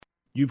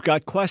You've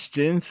got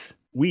questions.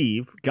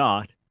 We've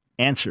got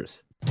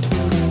answers.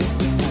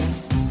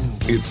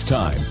 It's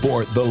time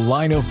for The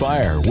Line of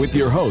Fire with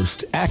your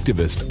host,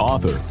 activist,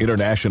 author,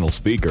 international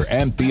speaker,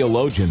 and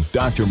theologian,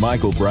 Dr.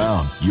 Michael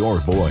Brown, your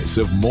voice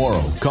of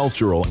moral,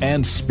 cultural,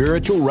 and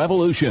spiritual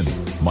revolution.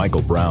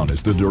 Michael Brown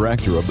is the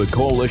director of the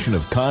Coalition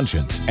of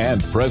Conscience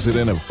and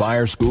president of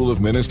Fire School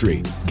of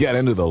Ministry. Get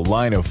into The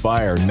Line of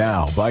Fire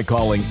now by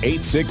calling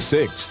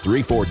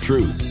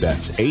 866-34-TRUTH.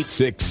 That's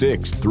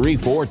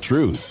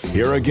 866-34-TRUTH.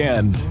 Here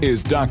again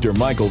is Dr.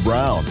 Michael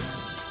Brown.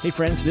 Hey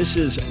friends, this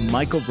is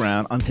Michael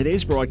Brown. On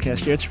today's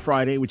broadcast, it's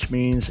Friday, which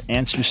means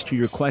answers to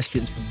your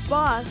questions,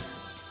 but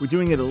we're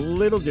doing it a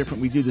little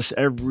different. We do this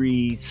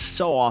every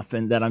so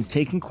often that I'm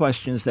taking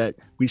questions that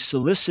we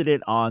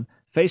solicited on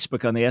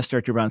Facebook, on the Ask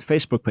Dr. Brown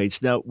Facebook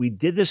page. Now, we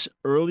did this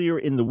earlier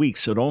in the week,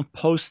 so don't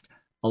post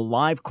a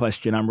live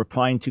question. I'm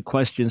replying to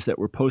questions that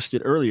were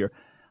posted earlier.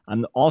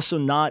 I'm also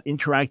not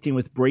interacting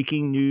with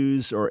breaking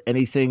news or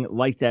anything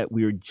like that.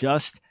 We are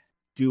just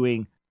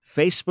doing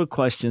Facebook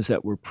questions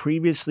that were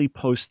previously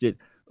posted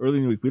early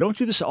in the week. We don't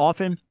do this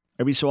often.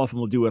 Every so often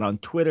we'll do it on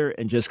Twitter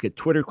and just get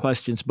Twitter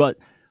questions, but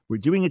we're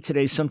doing it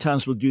today.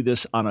 Sometimes we'll do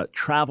this on a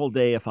travel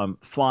day if I'm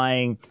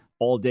flying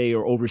all day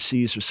or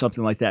overseas or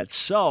something like that.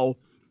 So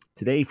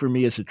today for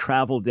me is a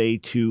travel day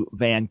to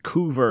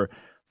Vancouver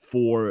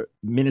for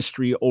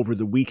ministry over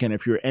the weekend.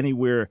 If you're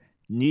anywhere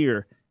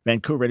near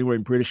Vancouver, anywhere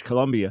in British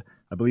Columbia,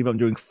 I believe I'm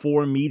doing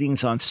 4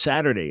 meetings on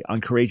Saturday on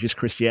Courageous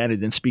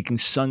Christianity, then speaking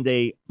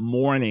Sunday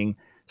morning.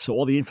 So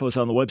all the info is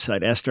on the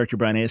website, Ask Dr.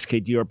 Brown,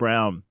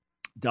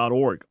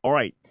 askdrbrown.org. All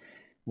right,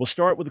 we'll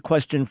start with a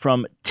question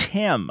from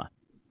Tim.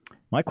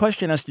 My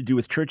question has to do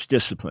with church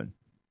discipline.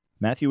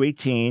 Matthew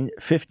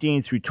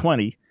 18:15 through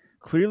 20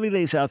 clearly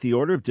lays out the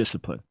order of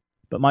discipline.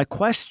 But my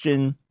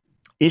question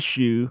is,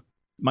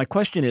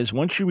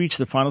 once you reach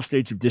the final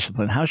stage of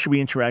discipline, how should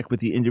we interact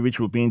with the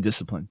individual being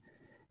disciplined?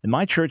 In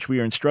my church, we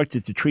are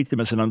instructed to treat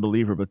them as an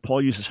unbeliever, but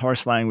Paul uses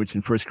harsh language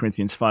in 1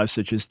 Corinthians 5,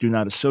 such as do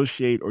not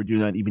associate or do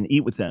not even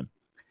eat with them.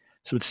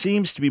 So it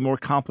seems to be more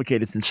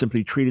complicated than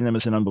simply treating them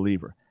as an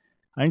unbeliever.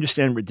 I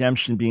understand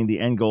redemption being the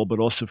end goal, but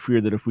also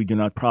fear that if we do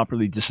not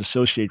properly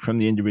disassociate from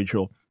the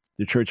individual,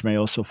 the church may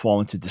also fall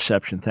into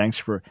deception. Thanks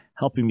for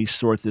helping me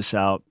sort this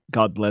out.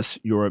 God bless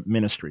your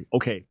ministry.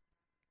 Okay,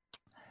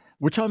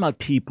 we're talking about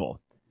people,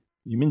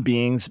 human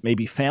beings,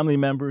 maybe family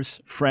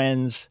members,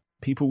 friends,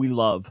 people we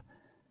love.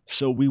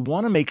 So we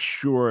want to make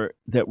sure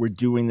that we're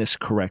doing this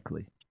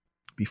correctly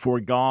before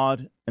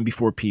God and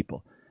before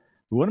people.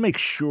 We want to make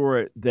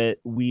sure that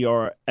we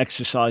are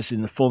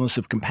exercising the fullness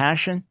of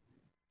compassion,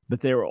 but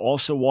they're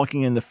also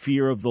walking in the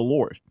fear of the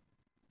Lord.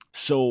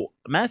 So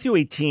Matthew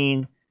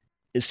 18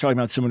 is talking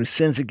about someone who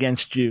sins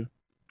against you,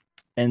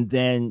 and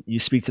then you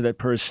speak to that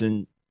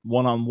person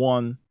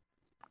one-on-one.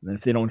 And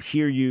if they don't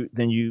hear you,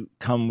 then you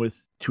come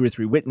with 2 or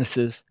 3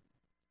 witnesses.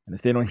 And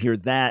if they don't hear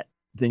that,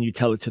 then you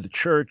tell it to the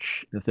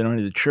church. And if they don't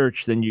hear the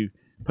church, then you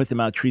put them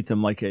out, treat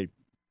them like a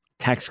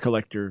tax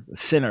collector, a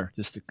sinner,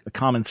 just a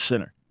common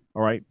sinner.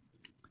 All right?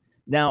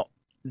 Now,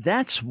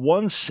 that's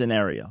one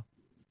scenario,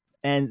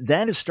 and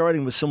that is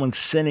starting with someone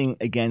sinning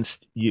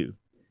against you.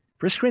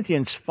 1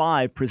 Corinthians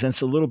 5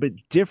 presents a little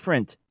bit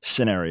different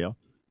scenario,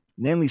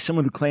 namely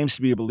someone who claims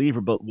to be a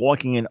believer but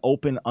walking in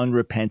open,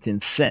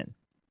 unrepentant sin.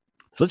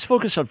 So let's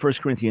focus on 1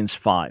 Corinthians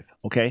 5,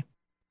 okay?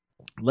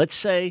 Let's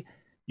say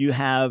you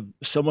have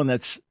someone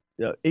that's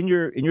in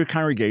your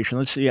congregation.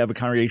 Let's say you have a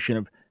congregation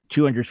of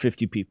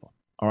 250 people,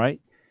 all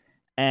right?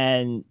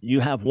 And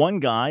you have one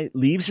guy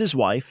leaves his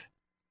wife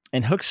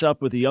and hooks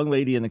up with a young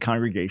lady in the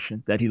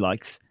congregation that he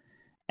likes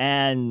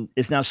and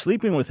is now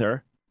sleeping with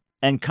her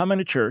and coming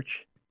to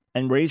church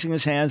and raising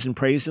his hands and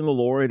praising the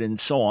Lord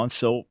and so on.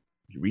 So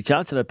you reach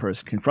out to that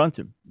person, confront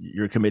him.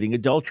 You're committing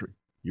adultery.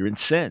 You're in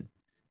sin.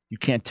 You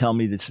can't tell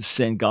me this is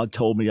sin. God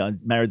told me I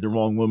married the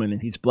wrong woman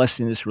and he's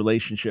blessing this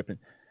relationship. And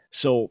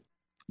so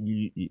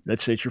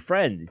let's say it's your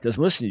friend. He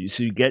doesn't listen to you.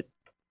 So you get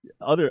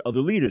other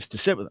leaders to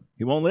sit with him.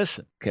 He won't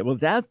listen. Okay, well,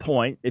 at that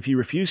point, if he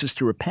refuses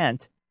to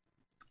repent,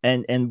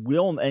 and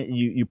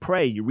you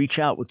pray, you reach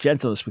out with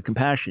gentleness, with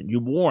compassion, you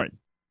warn.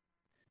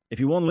 If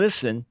you won't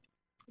listen,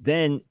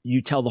 then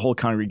you tell the whole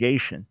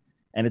congregation.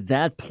 And at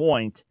that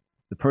point,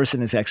 the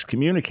person is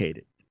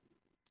excommunicated.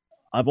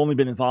 I've only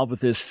been involved with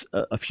this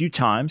a few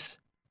times,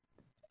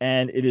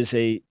 and it is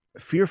a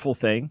fearful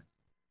thing.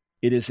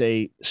 It is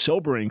a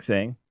sobering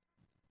thing.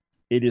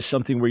 It is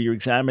something where you're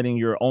examining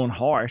your own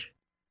heart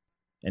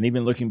and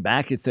even looking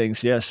back at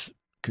things, yes,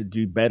 could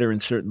do better in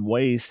certain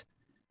ways,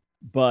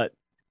 but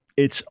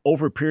it's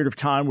over a period of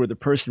time where the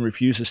person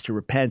refuses to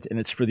repent, and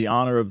it's for the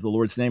honor of the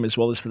Lord's name as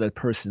well as for that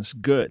person's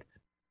good.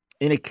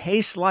 In a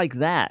case like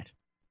that,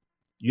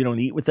 you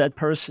don't eat with that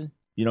person.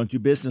 You don't do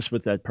business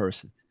with that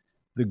person.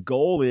 The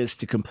goal is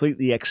to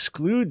completely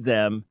exclude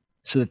them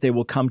so that they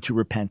will come to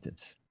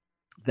repentance.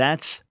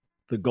 That's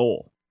the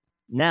goal.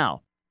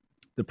 Now,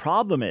 the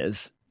problem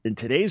is, in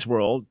today's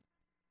world,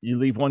 you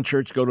leave one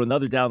church, go to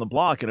another down the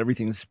block, and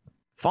everything's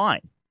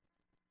fine.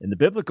 In the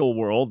biblical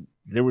world,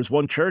 there was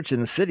one church in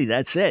the city.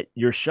 That's it.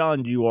 You're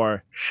shunned. You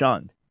are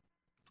shunned.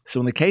 So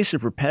in the case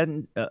of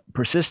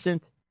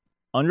persistent,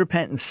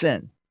 unrepentant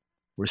sin,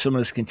 where someone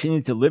is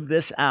continuing to live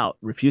this out,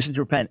 refusing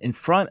to repent in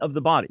front of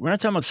the body. We're not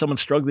talking about someone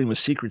struggling with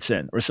secret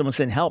sin or someone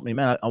saying, help me,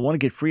 man, I want to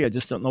get free. I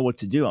just don't know what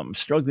to do. I'm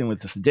struggling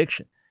with this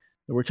addiction.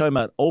 We're talking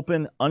about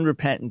open,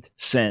 unrepentant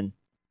sin.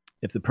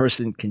 If the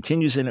person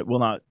continues in it, will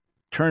not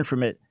turn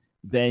from it,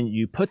 then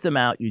you put them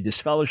out, you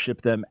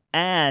disfellowship them,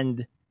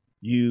 and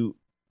you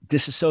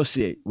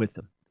disassociate with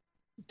them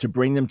to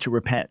bring them to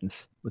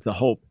repentance with the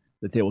hope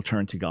that they will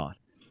turn to God.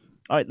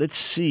 All right, let's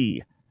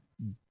see.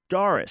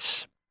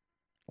 Doris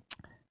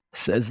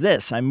says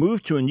this: I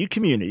moved to a new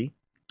community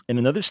in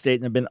another state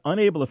and have been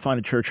unable to find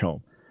a church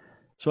home.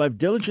 So I've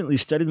diligently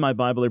studied my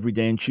Bible every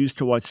day and choose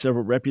to watch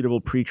several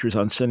reputable preachers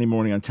on Sunday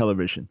morning on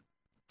television.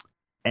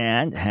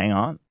 And hang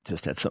on,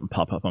 just had something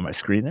pop up on my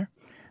screen there.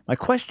 My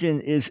question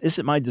is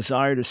it my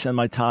desire to send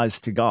my tithes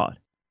to God?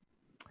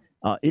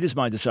 It is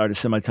my desire to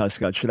send my tithes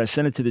to God. Should I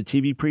send it to the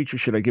TV preacher?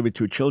 Should I give it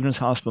to a children's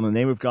hospital in the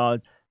name of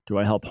God? Do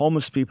I help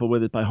homeless people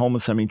with it? By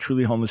homeless, I mean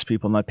truly homeless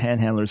people, not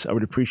panhandlers. I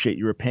would appreciate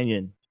your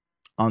opinion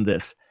on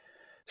this.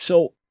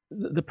 So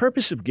the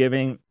purpose of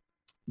giving,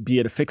 be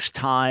it a fixed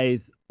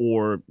tithe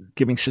or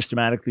giving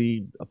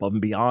systematically above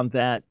and beyond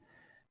that,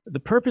 the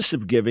purpose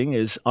of giving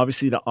is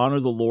obviously to honor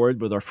the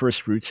Lord with our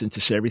first fruits and to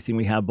say everything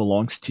we have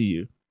belongs to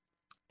you.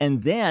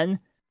 And then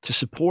to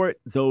support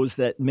those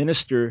that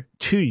minister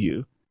to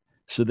you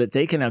so that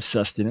they can have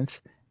sustenance.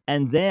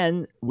 And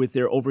then with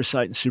their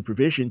oversight and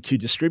supervision to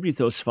distribute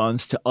those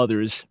funds to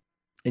others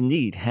in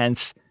need.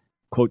 Hence,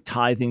 quote,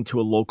 tithing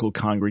to a local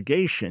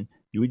congregation.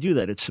 You would do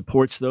that. It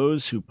supports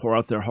those who pour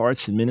out their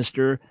hearts and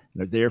minister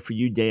and are there for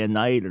you day and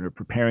night and are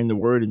preparing the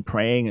word and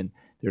praying, and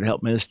they're to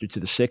help minister to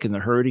the sick and the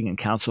hurting and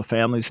counsel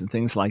families and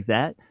things like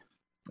that.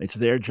 It's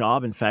their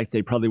job. In fact,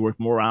 they probably work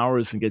more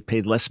hours and get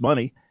paid less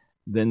money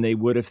than they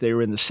would if they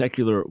were in the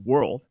secular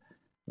world.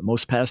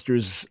 Most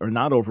pastors are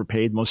not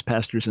overpaid. Most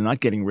pastors are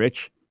not getting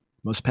rich.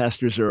 Most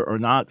pastors are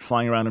not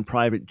flying around in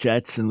private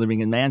jets and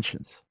living in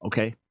mansions,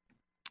 okay?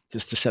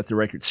 Just to set the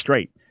record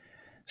straight.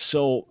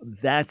 So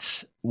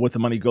that's what the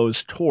money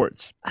goes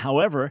towards.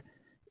 However,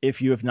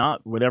 if you have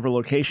not, whatever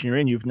location you're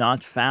in, you've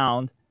not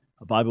found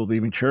a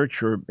Bible-believing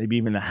church or maybe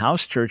even a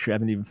house church, you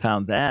haven't even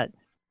found that,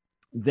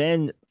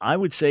 then I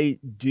would say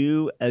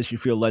do as you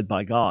feel led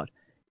by God.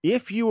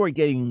 If you are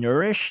getting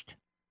nourished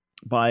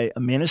by a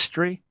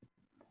ministry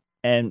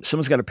and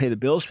someone's got to pay the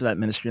bills for that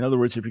ministry, in other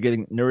words, if you're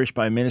getting nourished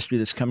by a ministry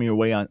that's coming your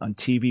way on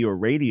TV or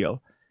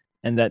radio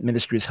and that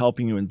ministry is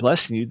helping you and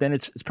blessing you, then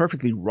it's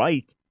perfectly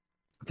right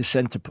to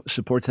send to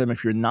support them.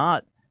 If you're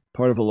not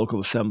part of a local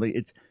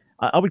assembly,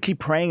 I would keep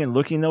praying and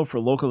looking, though, for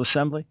a local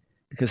assembly,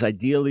 because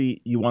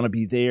ideally you want to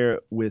be there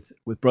with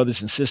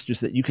brothers and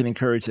sisters that you can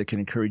encourage, that can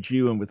encourage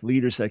you, and with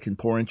leaders that can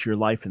pour into your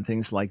life and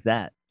things like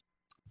that.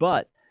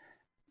 But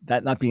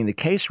that not being the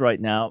case right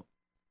now,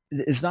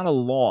 it's not a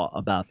law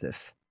about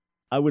this.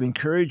 I would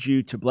encourage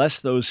you to bless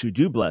those who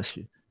do bless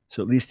you,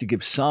 so at least to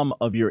give some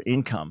of your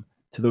income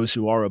to those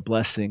who are a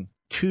blessing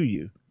to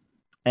you.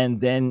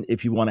 And then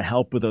if you want to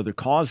help with other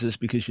causes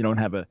because you don't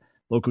have a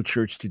local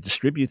church to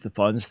distribute the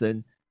funds,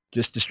 then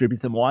just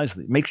distribute them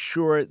wisely. Make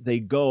sure they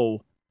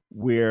go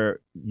where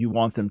you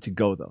want them to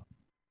go, though.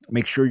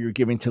 Make sure you're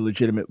giving to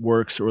legitimate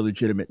works or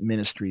legitimate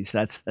ministries.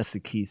 That's the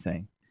key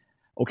thing.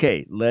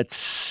 Okay, let's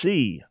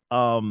see.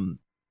 We'll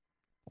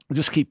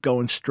just keep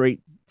going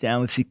straight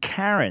down. Let's see.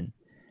 Karen,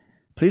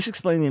 please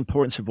explain the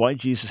importance of why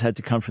Jesus had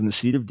to come from the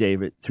seed of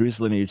David through his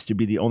lineage to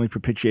be the only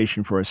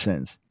propitiation for our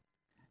sins.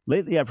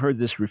 Lately, I've heard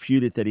this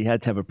refuted, that he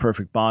had to have a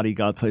perfect body,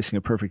 God placing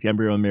a perfect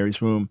embryo in Mary's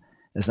womb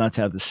as not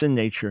to have the sin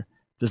nature.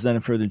 Does that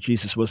infer that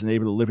Jesus wasn't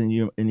able to live in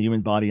the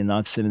human body and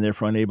not sin, and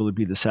therefore unable to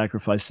be the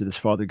sacrifice that his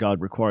father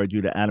God required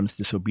due to Adam's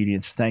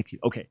disobedience? Thank you.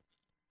 Okay.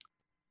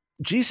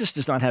 Jesus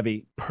does not have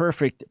a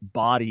perfect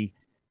body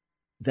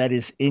that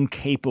is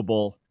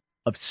incapable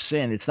of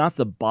sin. It's not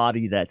the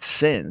body that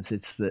sins.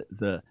 It's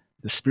the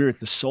spirit,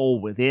 the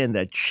soul within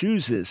that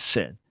chooses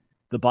sin.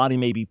 The body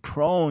may be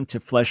prone to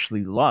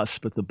fleshly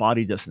lust, but the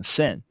body doesn't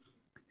sin.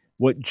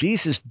 What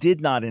Jesus did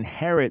not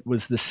inherit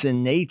was the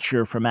sin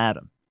nature from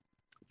Adam.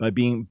 By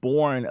being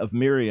born of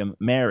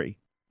Mary,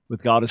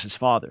 with God as his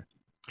father,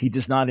 he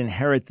does not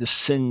inherit the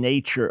sin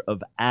nature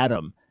of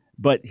Adam,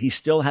 but he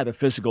still had a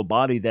physical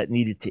body that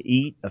needed to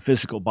eat, a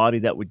physical body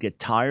that would get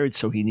tired,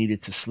 so he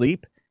needed to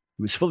sleep.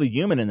 He was fully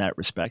human in that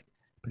respect,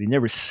 but he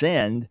never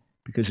sinned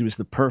because he was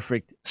the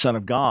perfect Son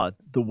of God,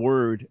 the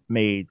Word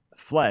made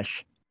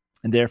flesh,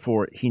 and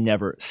therefore he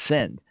never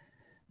sinned.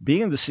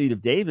 Being the seed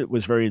of David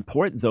was very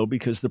important, though,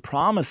 because the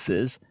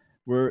promises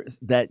were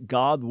that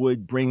God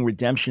would bring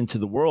redemption to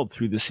the world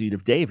through the seed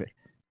of David,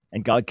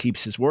 and God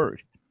keeps his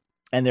word.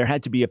 And there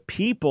had to be a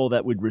people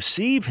that would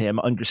receive him,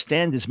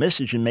 understand his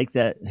message, and make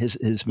that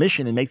his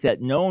mission and make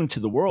that known to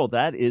the world.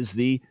 That is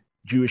the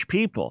Jewish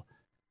people.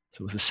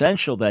 So it was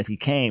essential that he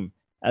came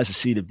as a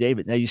seed of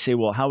David. Now you say,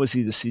 well, how was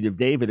he the seed of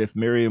David if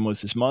Miriam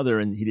was his mother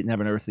and he didn't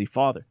have an earthly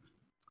father?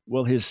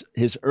 Well, his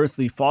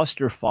earthly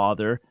foster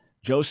father,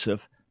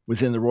 Joseph,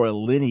 was in the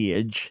royal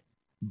lineage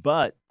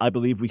But I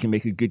believe we can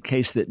make a good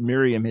case that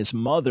Miriam, his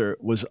mother,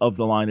 was of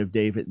the line of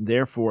David, and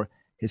therefore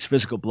his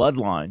physical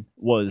bloodline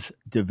was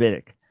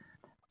Davidic.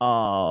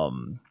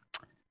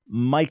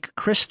 Mike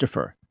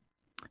Christopher,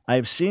 I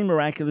have seen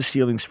miraculous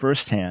healings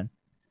firsthand.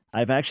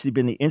 I've actually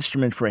been the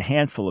instrument for a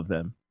handful of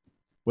them.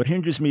 What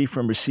hinders me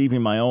from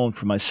receiving my own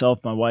for myself,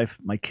 my wife,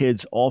 my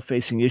kids, all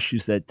facing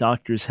issues that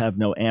doctors have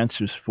no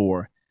answers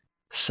for?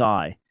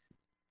 Sigh.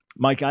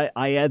 Mike, I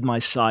add my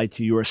sigh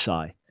to your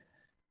sigh.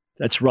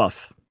 That's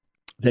rough.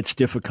 That's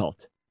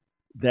difficult.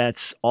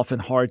 That's often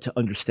hard to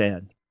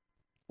understand,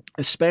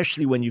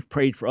 especially when you've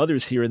prayed for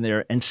others here and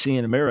there and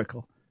seen a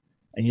miracle,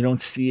 and you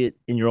don't see it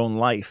in your own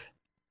life,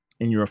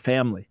 in your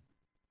family.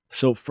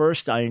 So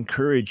first, I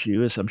encourage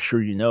you, as I'm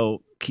sure you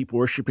know, keep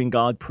worshiping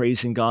God,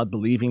 praising God,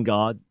 believing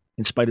God,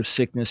 in spite of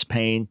sickness,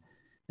 pain,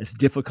 as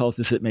difficult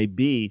as it may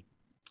be.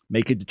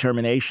 Make a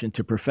determination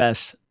to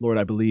profess, Lord,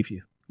 I believe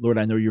you. Lord,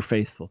 I know you're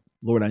faithful.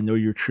 Lord, I know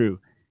you're true.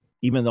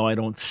 Even though I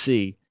don't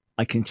see,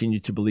 I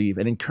continue to believe.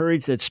 And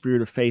encourage that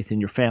spirit of faith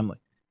in your family.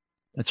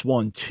 That's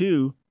one.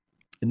 Two,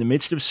 in the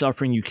midst of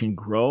suffering, you can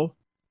grow,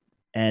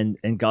 and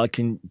God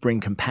can bring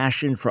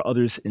compassion for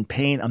others in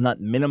pain. I'm not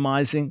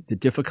minimizing the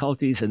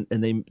difficulties, and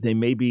they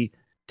may be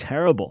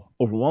terrible,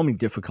 overwhelming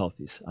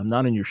difficulties. I'm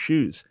not in your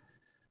shoes.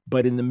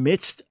 But in the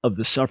midst of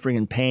the suffering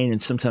and pain,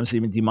 and sometimes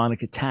even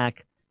demonic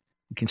attack,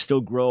 you can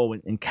still grow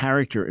in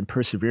character and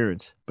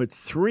perseverance. But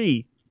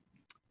three,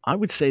 I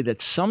would say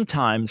that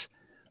sometimes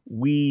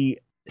we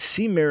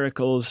see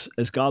miracles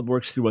as God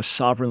works through us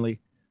sovereignly,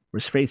 or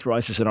as faith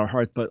rises in our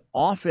heart, but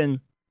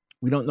often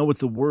we don't know what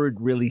the word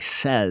really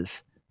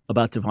says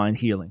about divine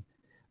healing.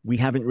 We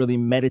haven't really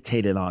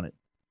meditated on it,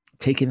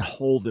 taken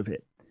hold of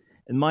it.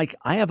 And Mike,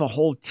 I have a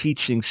whole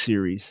teaching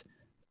series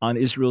on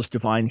Israel's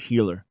divine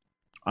healer.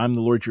 I'm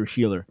the Lord your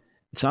healer.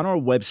 It's on our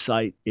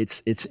website.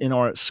 It's in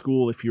our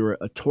school. If you're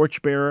a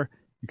torchbearer,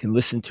 you can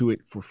listen to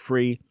it for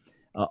free.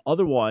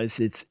 Otherwise,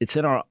 it's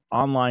in our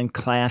online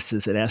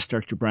classes at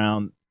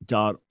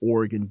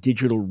AskDrBrown.org and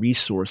digital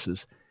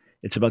resources.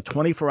 It's about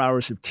 24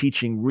 hours of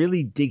teaching,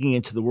 really digging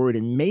into the word,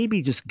 and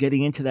maybe just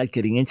getting into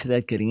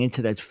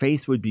that.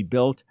 Faith would be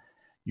built.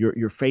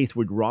 Your faith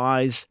would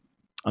rise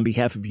on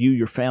behalf of you,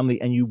 your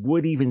family, and you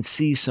would even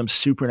see some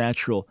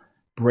supernatural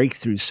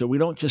breakthroughs. So we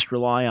don't just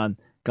rely on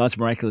God's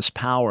miraculous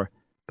power,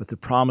 but the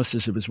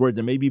promises of his word.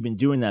 There may be even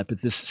doing that,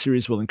 but this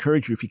series will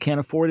encourage you. If you can't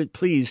afford it,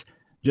 please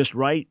just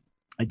write,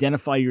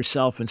 identify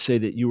yourself, and say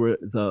that you were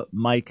the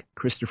Mike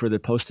Christopher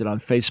that posted on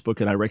Facebook,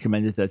 and I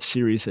recommended that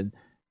series, and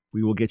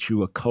we will get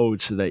you a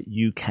code so that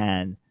you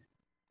can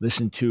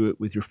listen to it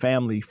with your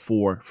family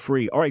for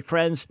free. All right,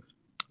 friends,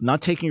 I'm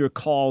not taking your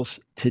calls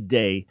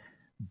today,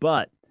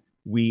 but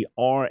we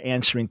are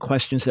answering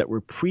questions that were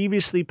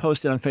previously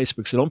posted on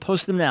Facebook, so don't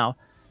post them now.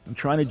 I'm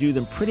trying to do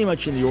them pretty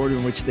much in the order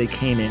in which they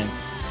came in.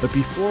 But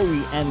before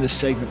we end this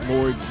segment,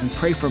 Lord, we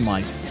pray for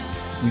Mike.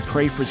 We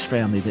pray for his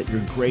family, that your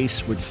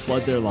grace would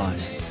flood their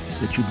lives,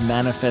 that you'd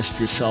manifest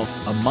yourself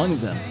among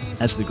them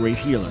as the great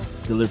healer,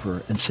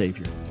 deliverer, and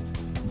savior.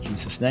 In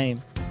Jesus'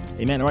 name,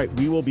 amen. All right,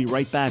 we will be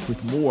right back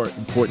with more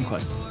important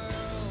questions.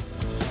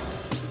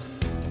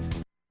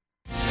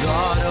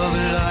 God of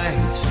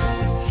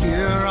light,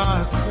 hear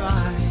our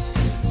cry,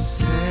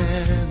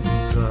 send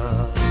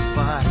the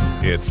fire.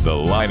 It's The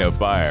Line of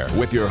Fire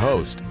with your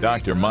host,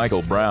 Dr.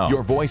 Michael Brown,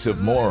 your voice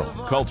of moral,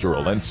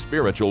 cultural, and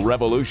spiritual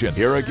revolution.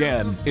 Here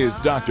again is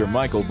Dr.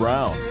 Michael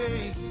Brown.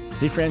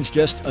 Hey friends,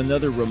 just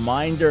another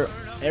reminder,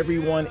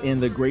 everyone in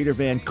the greater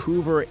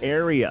Vancouver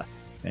area,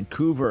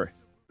 Vancouver,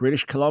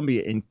 British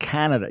Columbia in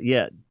Canada.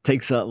 Yeah, it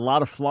takes a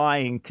lot of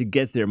flying to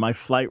get there. My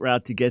flight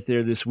route to get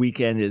there this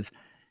weekend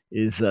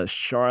is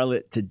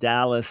Charlotte to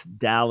Dallas,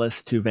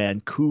 Dallas to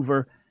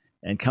Vancouver.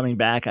 And coming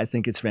back, I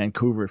think it's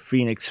Vancouver,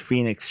 Phoenix,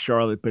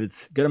 Charlotte, but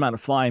it's a good amount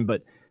of flying.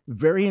 But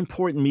very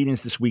important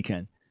meetings this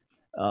weekend.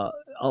 A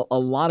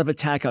lot of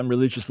attack on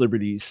religious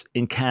liberties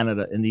in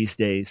Canada in these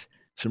days.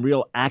 Some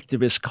real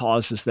activist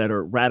causes that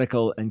are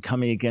radical and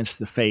coming against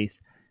the faith.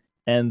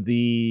 And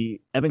the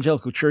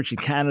evangelical church in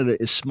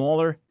Canada is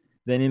smaller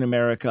than in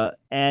America.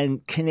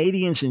 And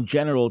Canadians in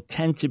general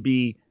tend to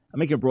be,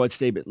 I'm making a broad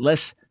statement,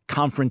 less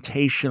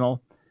confrontational,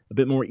 a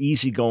bit more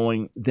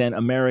easygoing than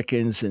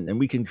Americans, and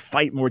we can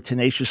fight more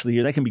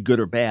tenaciously. That can be good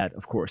or bad,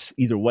 of course,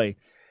 either way.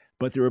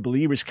 But there are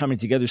believers coming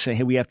together saying,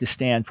 hey, we have to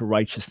stand for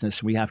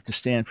righteousness. We have to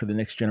stand for the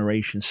next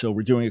generation. So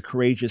we're doing a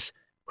Courageous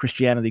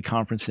Christianity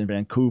Conference in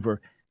Vancouver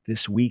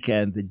this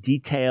weekend. The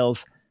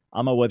details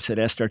on my website,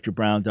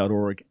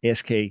 AskDrBrown.org,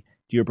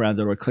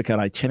 AskDrBrown.org. Click on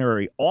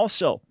itinerary.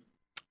 Also,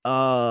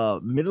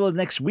 middle of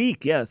next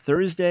week,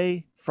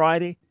 Thursday,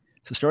 Friday.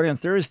 So starting on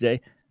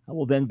Thursday, I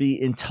will then be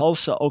in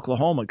Tulsa,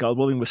 Oklahoma, God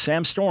willing, with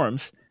Sam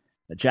Storms,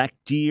 Jack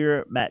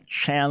Deere, Matt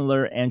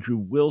Chandler, Andrew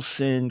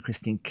Wilson,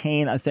 Christine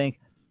Kane, I think.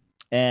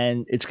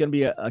 And it's going to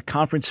be a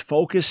conference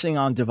focusing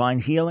on divine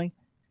healing.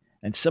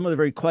 And some of the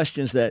very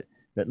questions that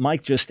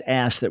Mike just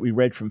asked that we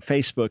read from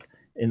Facebook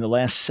in the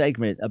last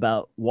segment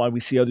about why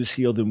we see others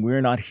healed and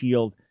we're not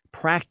healed.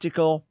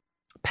 Practical,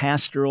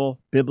 pastoral,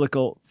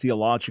 biblical,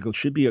 theological.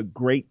 Should be a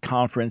great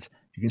conference.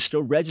 You can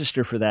still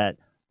register for that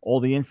All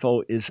the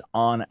info is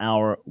on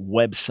our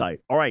website.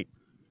 All right,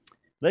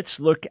 let's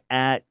look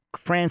at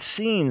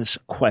Francine's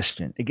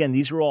question. Again,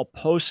 these were all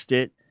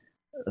posted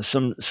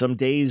some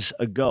days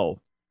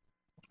ago.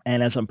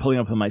 And as I'm pulling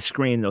up on my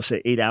screen, they'll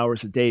say 8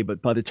 hours a day.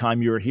 But by the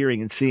time you're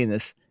hearing and seeing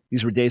this,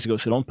 these were days ago.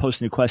 So don't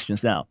post new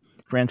questions now.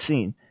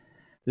 Francine,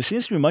 there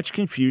seems to be much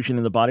confusion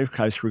in the body of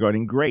Christ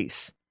regarding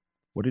grace,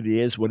 what it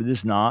is, what it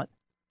is not.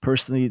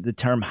 Personally, the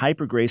term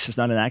hypergrace is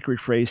not an accurate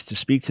phrase to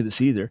speak to this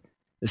either.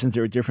 Isn't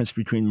there a difference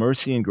between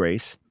mercy and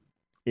grace?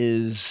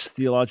 Is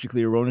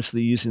theologically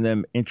erroneously using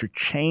them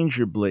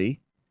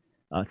interchangeably?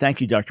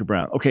 Thank you, Dr.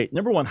 Brown. Okay,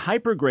 number one,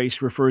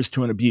 hypergrace refers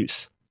to an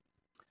abuse.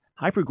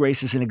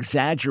 Hypergrace is an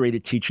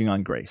exaggerated teaching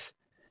on grace.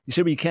 You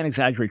say, well, you can't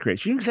exaggerate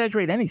grace. You can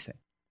exaggerate anything.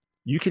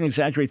 You can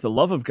exaggerate the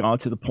love of God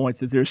to the point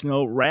that there's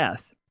no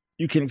wrath.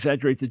 You can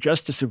exaggerate the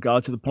justice of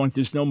God to the point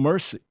there's no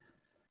mercy.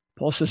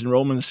 Paul says in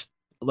Romans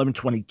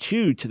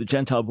 11:22 to the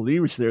Gentile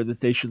believers there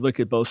that they should look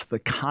at both the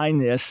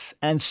kindness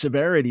and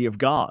severity of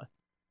God.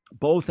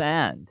 Both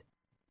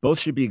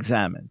should be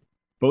examined.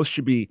 Both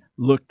should be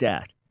looked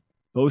at.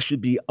 Both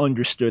should be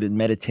understood and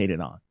meditated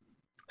on.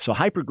 So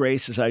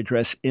hypergrace, as I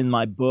address in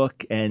my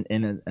book and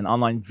in an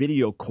online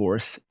video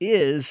course,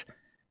 is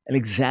an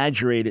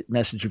exaggerated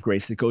message of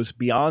grace that goes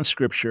beyond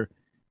Scripture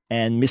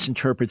and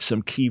misinterprets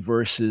some key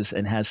verses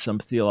and has some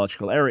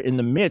theological error in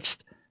the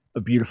midst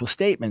of beautiful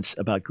statements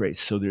about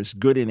grace. So there's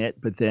good in it,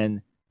 but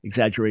then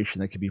exaggeration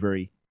that can be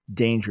very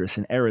dangerous,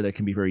 and error that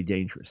can be very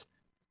dangerous.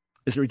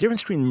 Is there a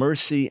difference between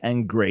mercy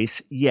and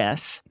grace?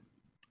 Yes,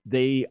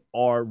 they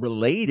are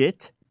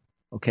related,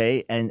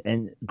 okay?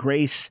 And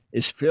grace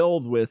is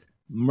filled with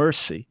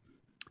mercy.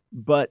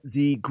 But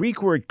the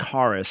Greek word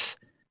charis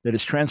that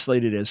is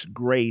translated as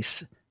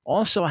grace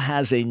also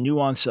has a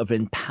nuance of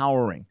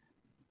empowering.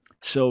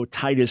 So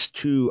Titus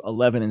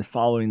 2:11 and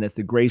following, that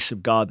the grace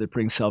of God that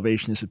brings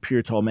salvation is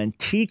appeared to all men,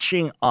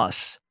 teaching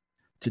us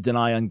to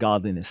deny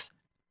ungodliness.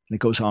 And it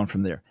goes on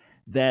from there.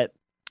 That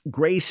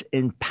grace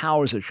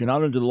empowers us. You're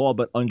not under the law,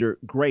 but under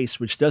grace,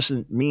 which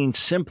doesn't mean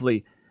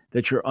simply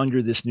that you're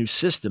under this new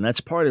system.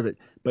 That's part of it.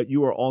 But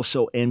you are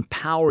also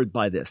empowered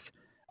by this.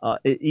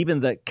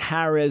 Even the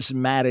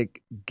charismatic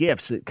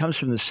gifts, it comes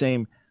from the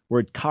same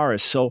word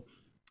charis. So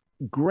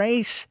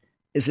grace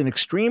is an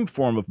extreme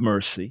form of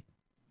mercy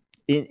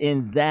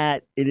in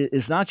that it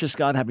is not just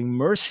God having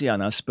mercy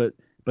on us, but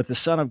the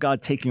Son of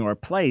God taking our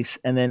place,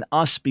 and then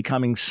us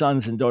becoming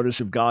sons and daughters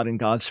of God in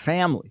God's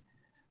family.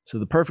 So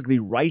the perfectly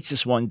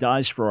righteous one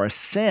dies for our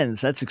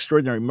sins. That's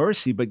extraordinary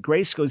mercy, but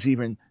grace goes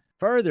even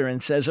further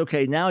and says,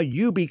 okay, now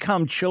you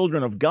become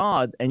children of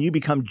God and you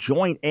become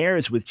joint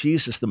heirs with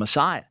Jesus, the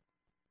Messiah.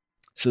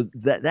 So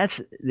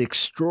that's the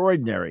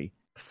extraordinary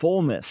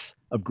fullness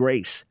of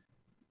grace.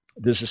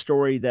 There's a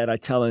story that I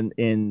tell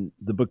in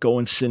the book Go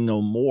and Sin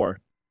No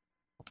More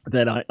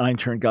that I in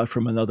turn got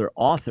from another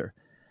author.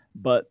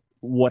 But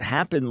what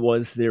happened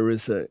was there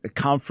was a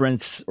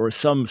conference, or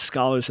some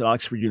scholars at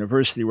Oxford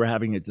University were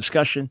having a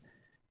discussion.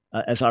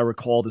 As I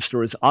recall, the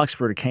stories,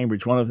 Oxford or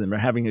Cambridge, one of them, are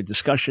having a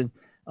discussion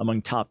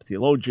among top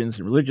theologians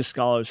and religious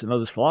scholars and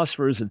others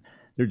philosophers, and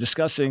they're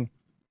discussing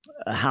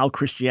how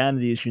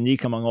Christianity is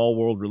unique among all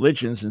world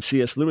religions. And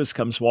C.S. Lewis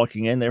comes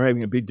walking in. They're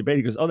having a big debate.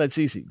 He goes, oh, that's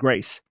easy,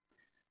 grace.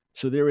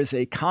 So there is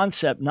a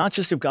concept not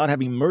just of God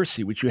having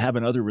mercy, which you have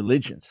in other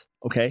religions,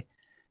 okay?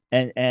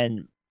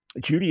 And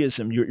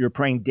Judaism, you're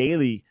praying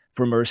daily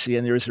for mercy,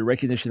 and there is a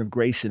recognition of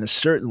grace in a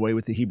certain way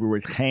with the Hebrew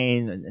word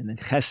chen, and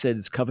chesed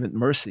is covenant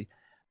mercy.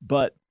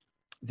 But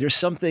there's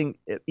something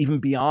even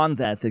beyond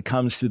that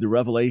comes through the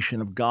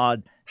revelation of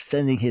God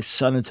sending his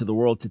Son into the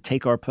world to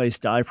take our place,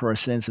 die for our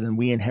sins, and then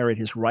we inherit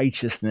his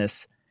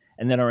righteousness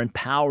and then are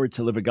empowered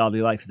to live a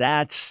godly life.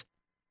 That's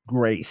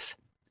grace.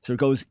 So it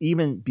goes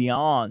even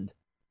beyond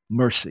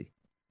mercy,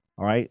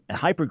 all right? And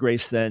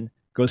hypergrace then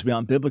goes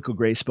beyond biblical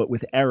grace, but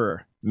with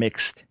error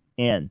mixed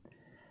in.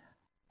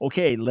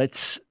 Okay,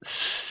 let's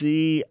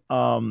see.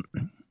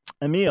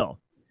 Emil,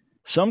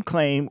 some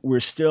claim we're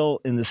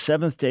still in the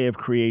seventh day of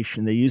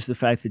creation. They use the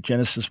fact that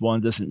Genesis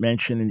 1 doesn't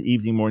mention an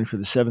evening morning for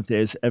the seventh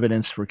day as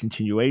evidence for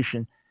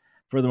continuation.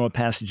 Furthermore,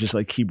 passages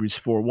like Hebrews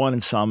 4:1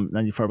 and Psalm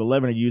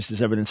 95:11 are used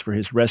as evidence for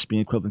his rest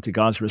being equivalent to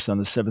God's rest on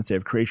the seventh day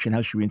of creation.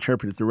 How should we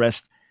interpret the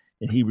rest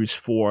in Hebrews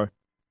 4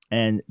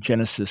 and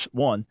Genesis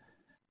 1?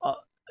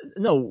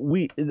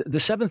 The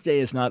seventh day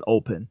is not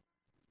open.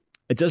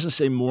 It doesn't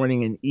say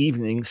morning and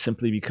evening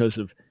simply because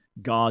of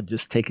God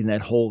just taking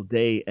that whole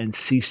day and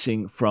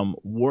ceasing from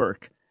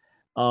work.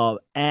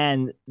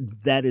 And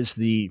that is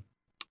the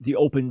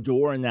open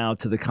door now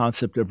to the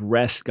concept of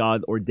rest.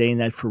 God ordained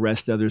that for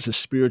rest. Now there's a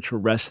spiritual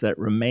rest that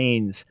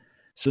remains.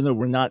 So no,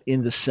 we're not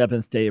in the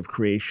seventh day of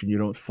creation. You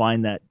don't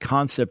find that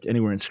concept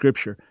anywhere in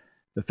Scripture.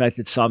 The fact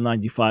that Psalm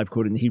 95,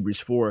 quoted in Hebrews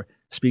 4,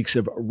 speaks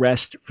of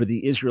rest for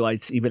the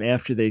Israelites even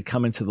after they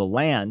come into the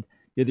land,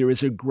 there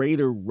is a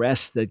greater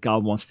rest that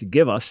God wants to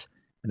give us,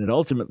 and it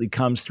ultimately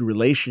comes through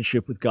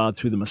relationship with God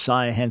through the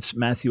Messiah. Hence,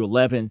 Matthew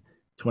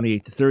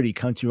 11:28-30,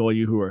 come to me, all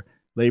you who are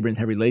laboring and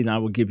heavy laden, I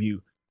will give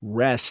you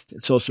rest.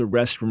 It's also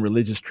rest from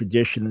religious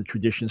tradition and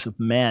traditions of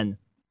men.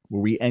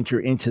 where we enter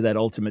into that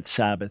ultimate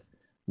Sabbath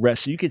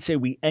rest. So you could say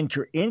we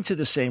enter into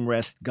the same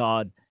rest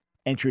God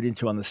entered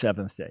into on the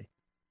seventh day.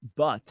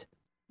 But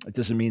it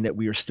doesn't mean that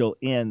we are still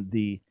in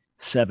the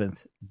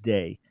seventh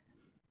day.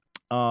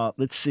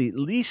 Let's see.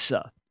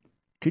 Lisa,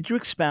 could you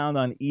expound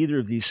on either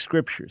of these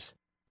scriptures?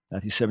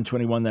 Matthew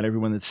 7:21, not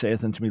everyone that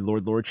saith unto me,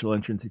 Lord, Lord, shall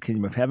enter into the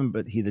kingdom of heaven,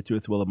 but he that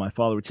doeth the will of my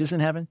Father which is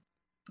in heaven.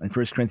 And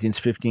 1 Corinthians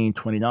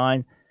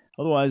 15:29,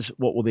 otherwise,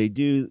 what will they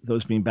do?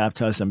 Those being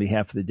baptized on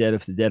behalf of the dead,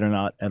 if the dead are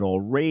not at all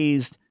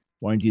raised,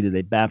 why indeed are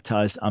they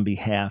baptized on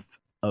behalf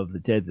of the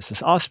dead? This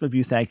is awesome of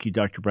you. Thank you,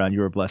 Dr. Brown.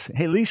 You're a blessing.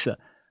 Hey, Lisa,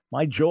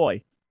 my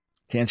joy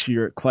to answer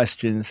your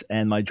questions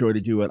and my joy to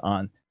do it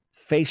on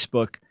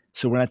Facebook.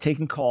 So we're not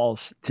taking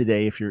calls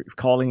today. If you're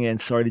calling in,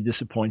 sorry to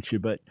disappoint you,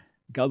 but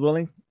God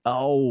willing,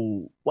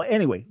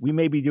 anyway, we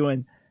may be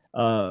doing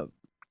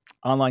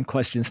online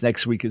questions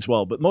next week as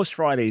well. But most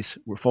Fridays,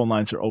 where phone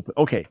lines are open.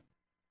 Okay,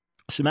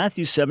 so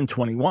Matthew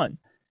 7:21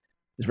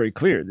 is very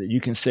clear that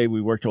you can say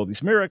we worked all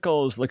these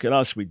miracles. Look at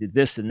us, we did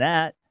this and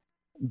that.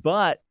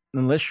 But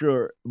unless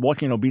you're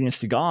walking in obedience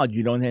to God,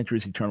 you don't enter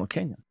his eternal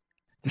kingdom.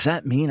 Does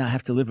that mean I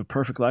have to live a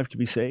perfect life to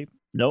be saved?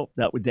 Nope,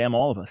 that would damn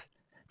all of us.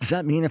 Does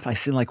that mean if I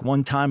sin like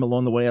one time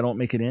along the way, I don't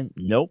make it in?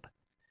 Nope.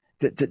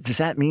 Does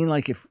that mean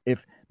like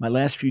if my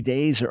last few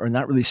days are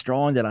not really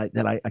strong that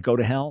I go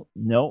to hell?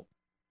 No.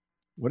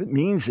 What it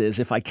means is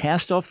if I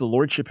cast off the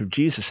lordship of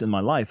Jesus in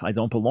my life, I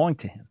don't belong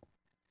to him.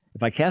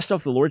 If I cast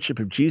off the lordship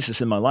of Jesus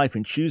in my life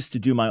and choose to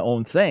do my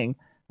own thing,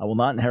 I will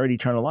not inherit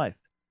eternal life.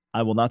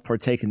 I will not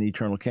partake in the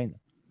eternal kingdom.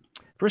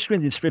 1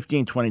 Corinthians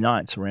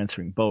 15:29, so we're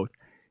answering both,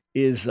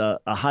 is a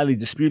highly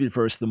disputed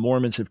verse. The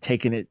Mormons have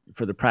taken it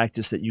for the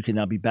practice that you can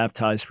now be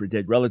baptized for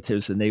dead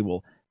relatives, and they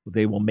will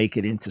make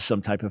it into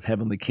some type of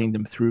heavenly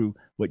kingdom through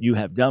what you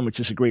have done, which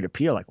is a great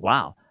appeal. Like,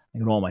 wow, I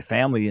can all my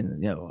family,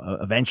 and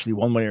eventually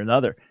one way or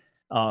another.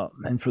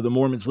 And for the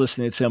Mormons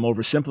listening, it's I'm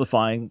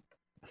oversimplifying.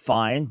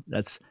 Fine,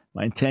 that's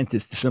my intent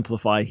is to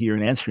simplify here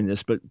in answering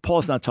this, but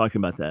Paul's not talking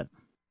about that.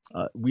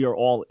 We are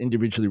all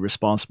individually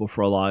responsible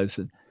for our lives,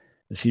 and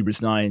as Hebrews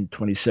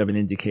 9:27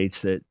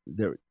 indicates that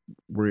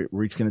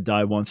we're each going to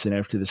die once, and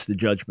after this, the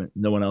judgment.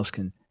 No one else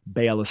can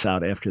bail us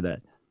out after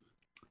that.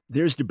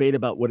 There's debate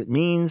about what it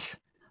means.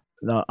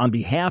 On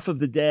behalf of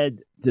the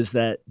dead, does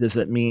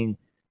that mean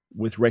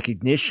with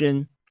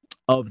recognition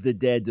of the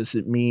dead? Does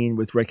it mean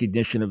with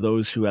recognition of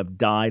those who have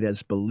died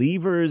as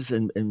believers?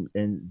 And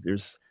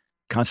there's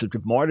concept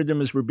of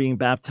martyrdom as we're being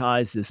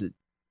baptized. Is it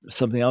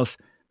something else?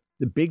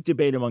 The big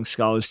debate among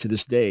scholars to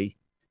this day,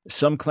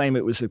 some claim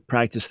it was a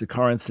practice the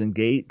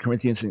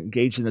Corinthians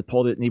engaged in that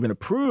Paul didn't even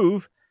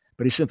approve,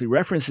 but he simply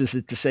references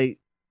it to say,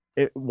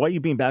 why are you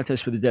being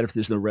baptized for the dead if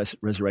there's no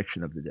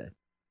resurrection of the dead?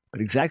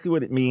 But exactly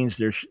what it means,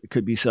 there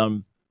could be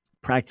some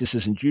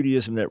practices in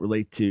Judaism that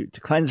relate to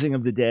cleansing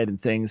of the dead and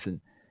things,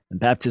 and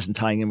baptism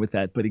tying in with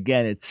that. But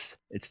again, it's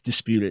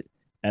disputed,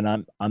 and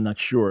I'm not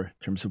sure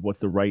in terms of what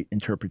the right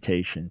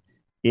interpretation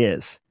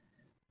is.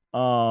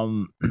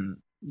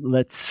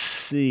 Let's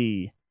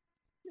see.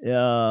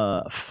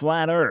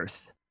 Flat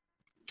Earth.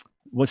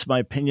 What's my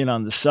opinion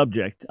on the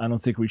subject? I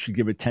don't think we should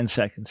give it 10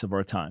 seconds of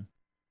our time,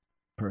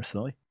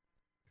 personally.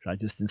 Should I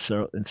just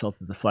insult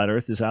that the flat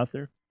Earth is out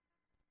there?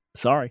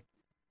 Sorry,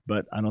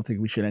 but I don't think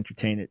we should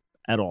entertain it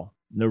at all.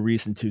 No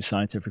reason to,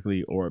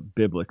 scientifically or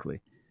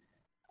biblically.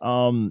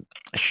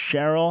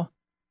 Cheryl,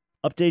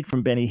 update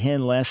from Benny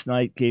Hinn last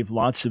night gave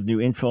lots of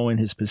new info in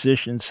his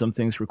position. Some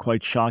things were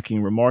quite shocking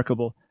and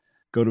remarkable.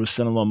 Go to his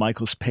son-in-law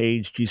Michael's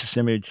page, Jesus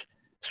Image,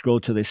 scroll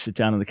till they sit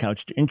down on the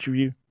couch to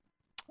interview.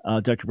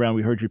 Dr. Brown,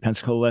 we heard you in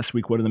Pensacola last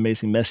week. What an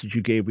amazing message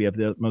you gave. We have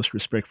the utmost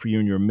respect for you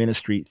and your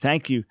ministry.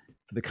 Thank you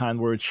for the kind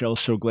words, Cheryl.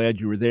 So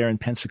glad you were there in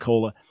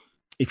Pensacola.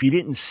 If you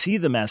didn't see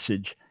the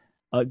message,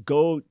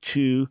 go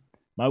to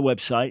my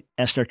website,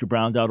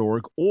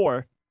 askdrbrown.org,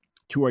 or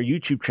to our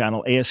YouTube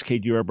channel,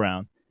 AskDR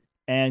Brown,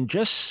 and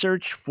just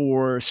search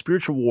for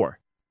spiritual war,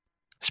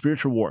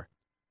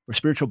 or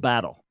spiritual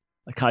battle,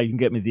 like how you can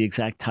get me the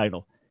exact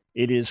title.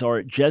 It is our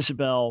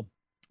Jezebel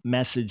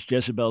message,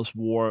 Jezebel's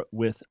war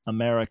with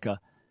America.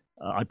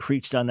 I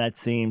preached on that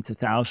theme to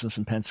thousands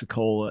in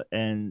Pensacola,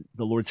 and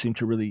the Lord seemed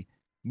to really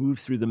move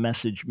through the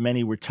message.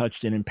 Many were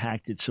touched and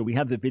impacted. So we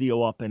have the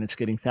video up, and it's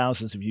getting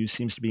thousands of views,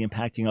 seems to be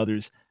impacting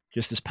others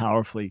just as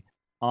powerfully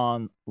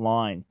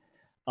online.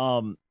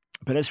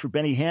 But as for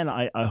Benny Hinn,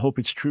 I hope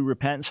it's true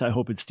repentance. I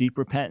hope it's deep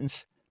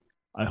repentance.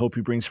 I hope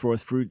he brings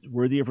forth fruit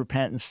worthy of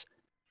repentance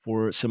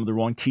for some of the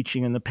wrong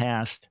teaching in the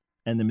past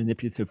and the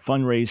manipulative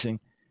fundraising.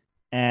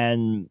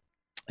 And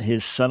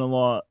his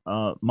son-in-law,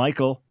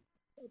 Michael,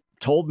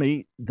 told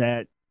me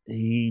that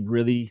he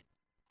really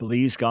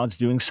believes God's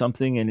doing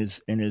something in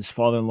his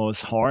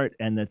father-in-law's heart,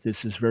 and that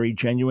this is very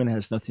genuine,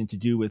 has nothing to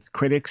do with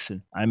critics.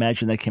 And I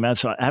imagine that came out.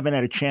 So I haven't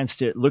had a chance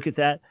to look at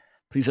that.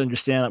 Please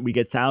understand that we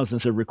get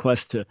thousands of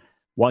requests to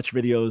watch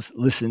videos,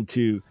 listen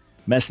to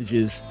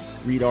messages,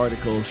 read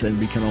articles, and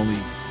we can only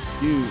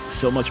do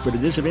so much. But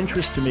it is of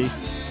interest to me,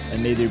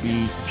 and may there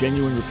be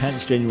genuine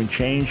repentance, genuine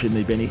change, and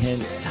may Benny Hinn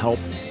help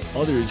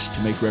others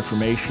to make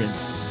reformation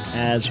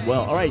as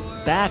well. All right,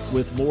 back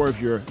with more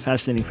of your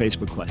fascinating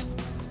Facebook questions.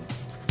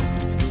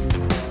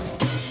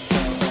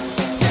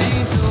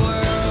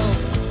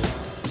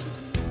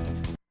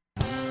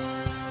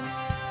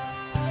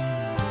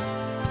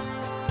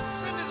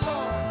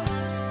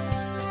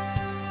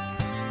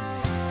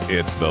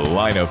 It's The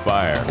Line of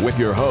Fire with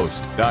your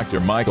host, Dr.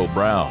 Michael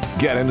Brown.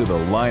 Get into the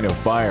Line of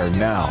Fire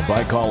now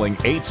by calling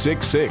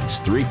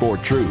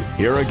 866-34-TRUTH.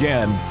 Here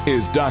again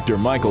is Dr.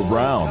 Michael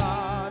Brown.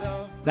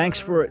 Thanks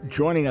for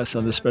joining us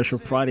on this special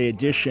Friday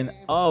edition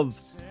of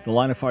The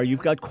Line of Fire.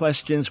 You've got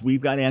questions,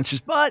 we've got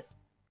answers, but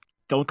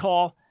don't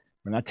call.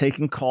 We're not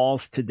taking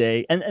calls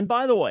today. And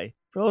by the way,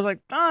 for those like,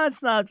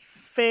 it's not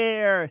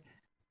fair.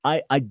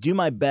 I do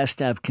my best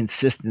to have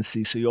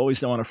consistency, so you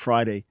always know on a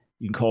Friday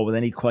you can call with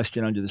any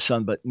question under the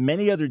sun. But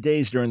many other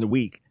days during the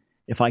week,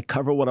 if I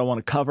cover what I want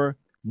to cover,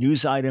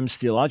 news items,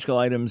 theological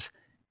items,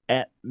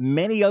 at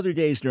many other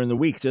days during the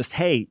week, just,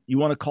 hey, you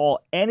want to call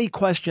any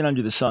question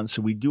under the sun.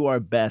 So we do our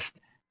best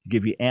to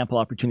give you ample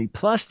opportunity,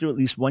 plus do at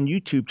least one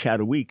YouTube chat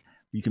a week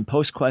where you can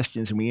post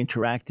questions and we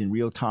interact in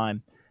real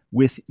time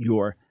with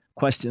your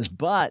questions.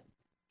 But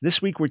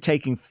this week we're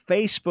taking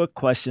Facebook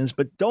questions,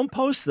 but don't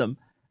post them.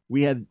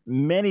 We had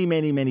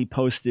many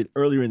posted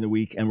earlier in the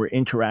week, and we're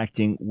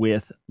interacting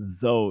with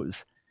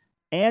those.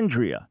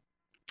 Andrea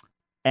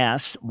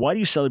asked, why do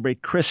you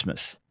celebrate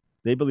Christmas?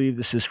 They believe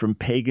this is from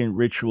pagan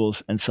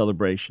rituals and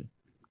celebration.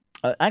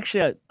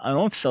 Actually, I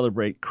don't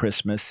celebrate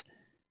Christmas.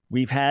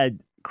 We've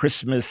had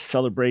Christmas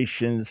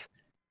celebrations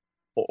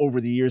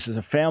over the years as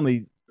a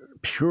family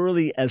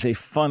purely as a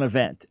fun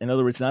event. In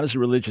other words, not as a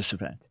religious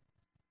event.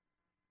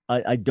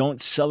 I don't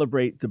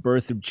celebrate the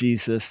birth of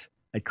Jesus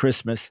at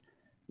Christmas.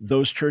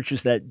 Those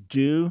churches that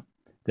do,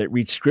 that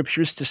read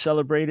scriptures to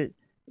celebrate it,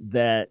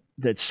 that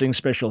sing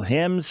special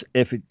hymns,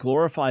 if it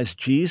glorifies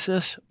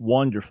Jesus,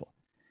 wonderful.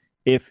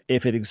 If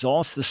it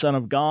exalts the Son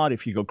of God,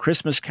 if you go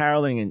Christmas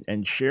caroling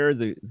and share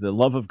the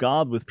love of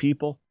God with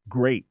people,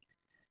 great.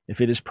 If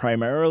it is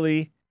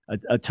primarily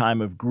a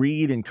time of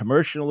greed and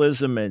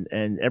commercialism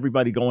and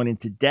everybody going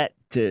into debt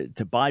to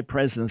buy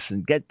presents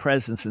and get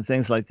presents and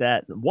things like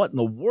that, what in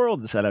the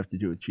world does that have to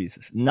do with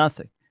Jesus?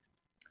 Nothing.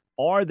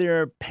 Are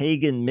there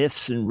pagan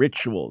myths and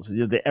rituals?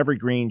 The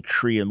evergreen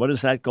tree, and what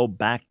does that go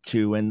back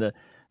to? And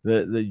the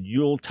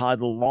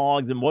Yuletide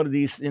logs, and what are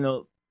these?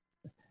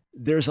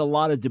 There's a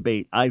lot of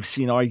debate. I've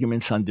seen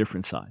arguments on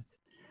different sides.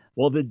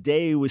 Well, the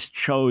day was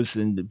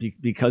chosen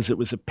because it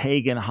was a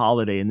pagan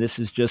holiday, and this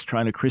is just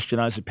trying to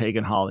Christianize a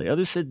pagan holiday.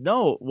 Others said,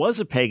 no, it was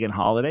a pagan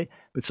holiday,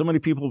 but so many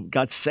people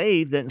got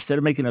saved that instead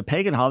of making it a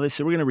pagan holiday, they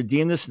said, we're going to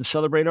redeem this and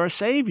celebrate our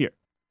Savior.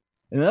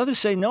 And others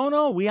say,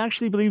 no, we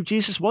actually believe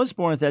Jesus was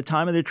born at that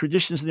time, and there are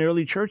traditions in the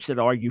early church that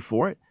argue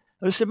for it.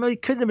 Others said, well, he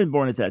couldn't have been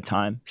born at that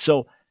time.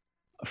 So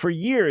for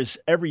years,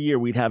 every year,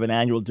 we'd have an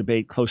annual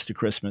debate close to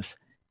Christmas,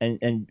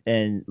 and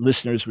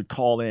listeners would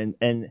call in,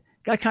 and it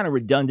got kind of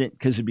redundant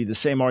because it'd be the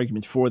same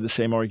argument for, the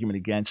same argument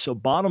against. So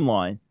bottom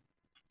line,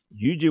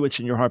 you do what's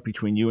in your heart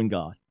between you and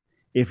God.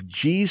 If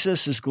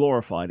Jesus is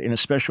glorified in a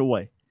special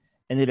way,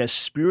 and it has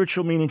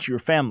spiritual meaning to your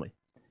family,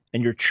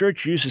 and your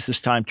church uses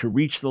this time to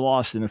reach the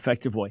lost in an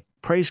effective way,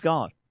 praise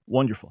God.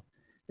 Wonderful.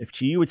 If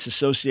to you it's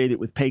associated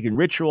with pagan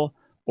ritual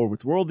or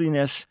with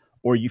worldliness,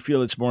 or you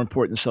feel it's more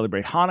important to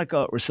celebrate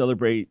Hanukkah or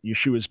celebrate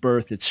Yeshua's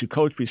birth at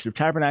Sukkot, Feast of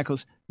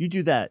Tabernacles, you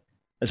do that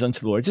as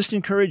unto the Lord. Just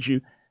encourage you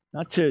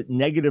not to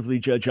negatively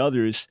judge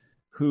others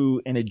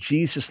who, in a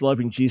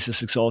Jesus-loving,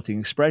 Jesus-exalting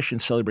expression,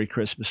 celebrate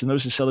Christmas. And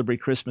those who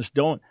celebrate Christmas,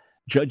 don't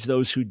judge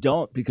those who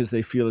don't because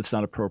they feel it's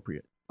not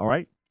appropriate. All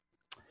right?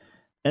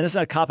 And it's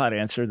not a cop-out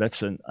answer.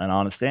 That's an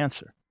honest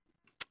answer.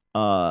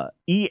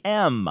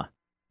 EM,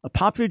 a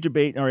popular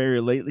debate in our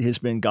area lately has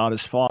been God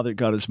is Father,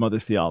 God is Mother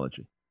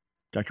theology.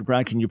 Dr.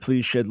 Brown, can you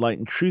please shed light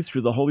and truth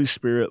through the Holy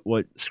Spirit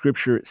what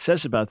Scripture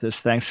says about this?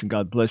 Thanks, and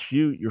God bless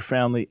you, your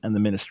family, and the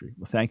ministry.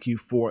 Well, thank you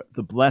for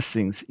the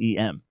blessings,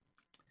 EM.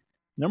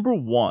 Number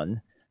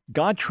one,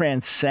 God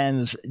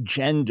transcends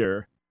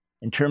gender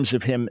in terms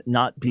of him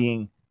not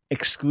being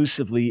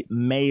exclusively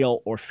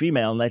male or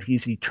female, and that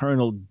he's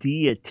eternal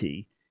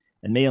deity.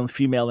 And male and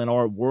female in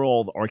our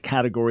world are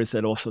categories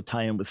that also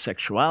tie in with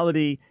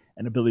sexuality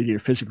and ability to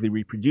physically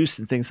reproduce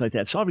and things like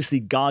that. So obviously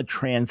God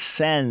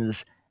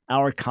transcends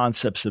our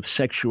concepts of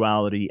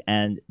sexuality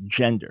and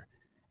gender.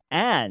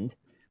 And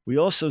we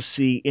also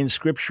see in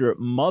Scripture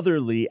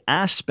motherly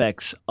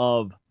aspects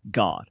of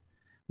God,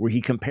 where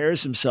he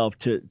compares himself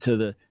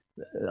to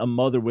a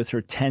mother with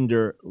her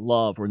tender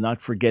love, or not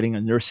forgetting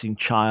a nursing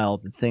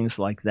child and things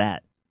like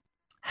that.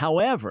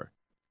 However,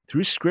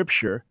 through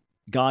Scripture,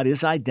 God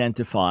is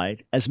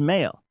identified as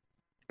male.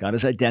 God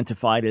is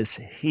identified as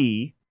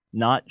he,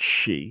 not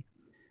she.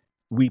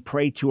 We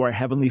pray to our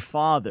Heavenly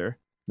Father,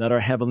 not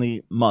our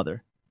Heavenly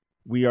Mother.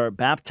 We are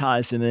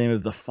baptized in the name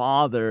of the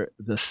Father,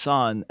 the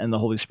Son, and the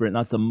Holy Spirit,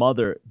 not the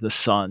Mother, the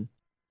Son,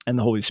 and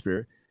the Holy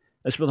Spirit.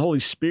 As for the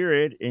Holy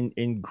Spirit,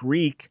 in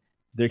Greek,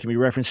 there can be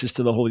references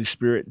to the Holy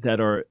Spirit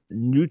that are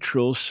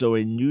neutral, so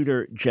a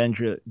neuter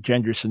gender,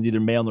 so neither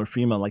male nor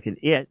female, like an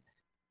it.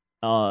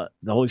 The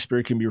Holy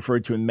Spirit can be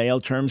referred to in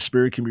male terms.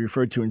 Spirit can be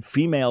referred to in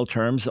female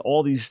terms.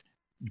 All these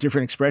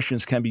different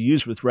expressions can be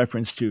used with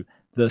reference to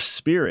the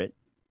Spirit.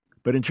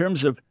 But in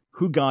terms of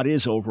who God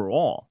is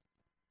overall,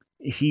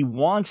 he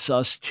wants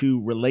us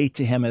to relate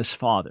to him as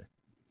Father.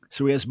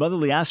 So he has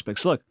motherly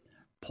aspects. Look,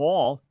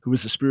 Paul, who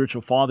was a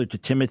spiritual father to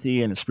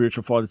Timothy and a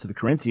spiritual father to the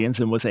Corinthians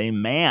and was a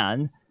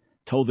man,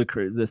 told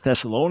the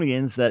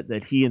Thessalonians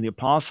that he and the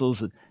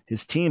apostles,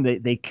 his team,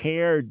 they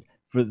cared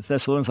for the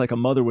Thessalonians like a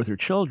mother with her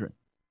children.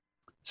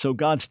 So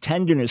God's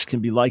tenderness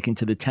can be likened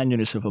to the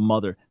tenderness of a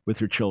mother with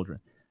her children.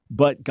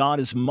 But God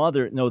is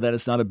mother, no, that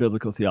is not a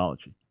biblical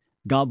theology.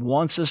 God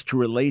wants us to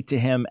relate to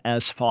him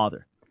as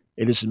Father.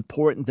 It is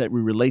important that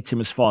we relate to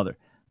him as Father.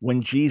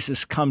 When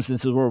Jesus comes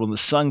into the world, when the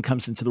Son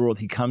comes into the world,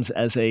 he comes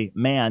as a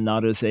man,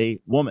 not as a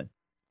woman.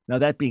 Now,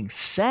 that being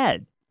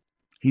said,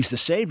 he's the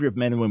Savior of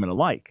men and women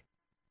alike.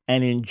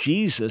 And in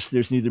Jesus,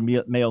 there's neither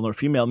male nor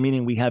female,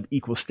 meaning we have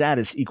equal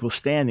status, equal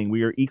standing.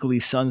 We are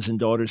equally sons and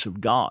daughters of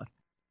God.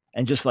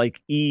 And just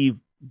like Eve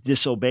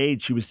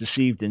disobeyed, she was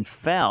deceived and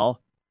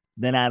fell,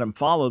 then Adam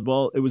followed.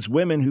 Well, it was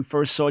women who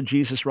first saw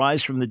Jesus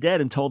rise from the dead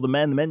and told the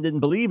men didn't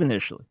believe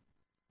initially.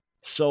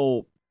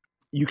 So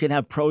you can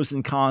have pros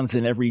and cons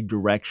in every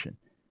direction.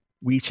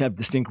 We each have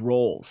distinct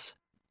roles,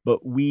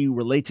 but we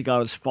relate to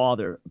God as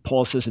Father.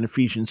 Paul says in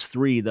Ephesians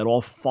 3 that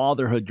all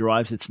fatherhood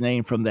derives its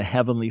name from the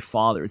Heavenly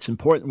Father. It's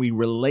important we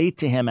relate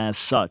to him as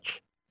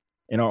such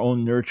in our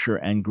own nurture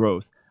and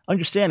growth,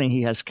 understanding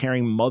he has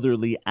caring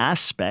motherly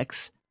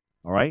aspects,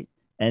 all right?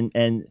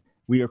 And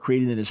we are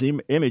created in his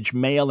image,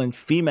 male and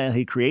female.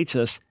 He creates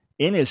us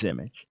in his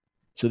image.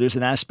 So there's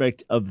an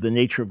aspect of the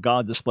nature of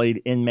God displayed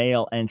in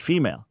male and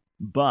female,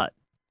 but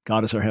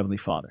God is our Heavenly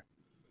Father.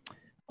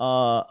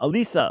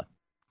 Aletha,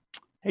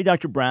 hey,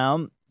 Dr.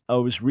 Brown, I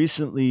was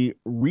recently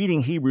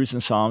reading Hebrews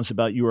and Psalms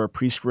about you are a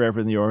priest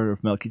forever in the order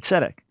of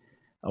Melchizedek.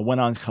 I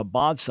went on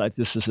Chabad's site,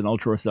 this is an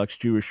ultra-Orthodox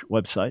Jewish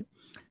website,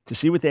 to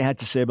see what they had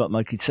to say about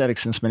Melchizedek,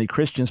 since many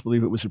Christians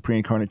believe it was a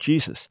pre-incarnate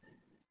Jesus.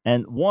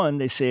 And one,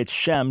 they say it's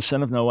Shem,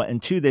 son of Noah,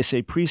 and two, they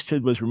say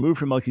priesthood was removed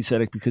from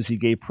Melchizedek because he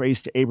gave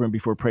praise to Abram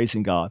before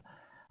praising God.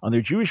 On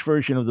their Jewish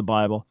version of the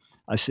Bible,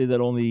 I say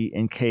that only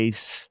in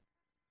case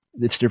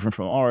it's different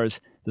from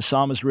ours. The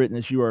psalm is written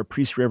as you are a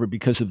priest forever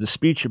because of the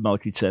speech of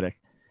Melchizedek.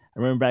 I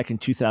remember back in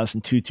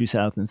 2002,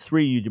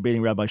 2003, you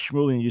debating Rabbi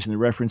Shmuel and using the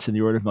reference in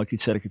the order of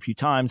Melchizedek a few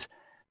times,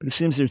 but it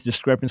seems there's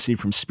discrepancy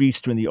from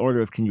speech to in the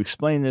order of, can you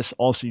explain this?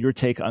 Also, your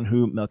take on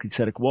who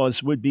Melchizedek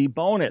was would be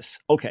bonus.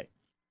 Okay,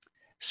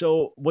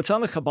 so what's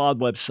on the Chabad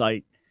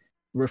website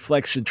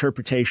reflects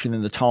interpretation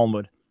in the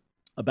Talmud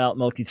about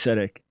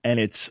Melchizedek, and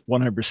it's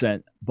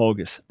 100%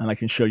 bogus, and I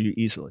can show you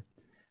easily.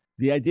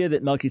 The idea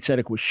that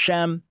Melchizedek was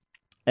Shem,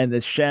 and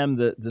that Shem,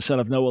 the son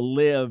of Noah,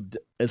 lived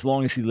as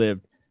long as he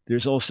lived,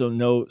 there's also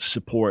no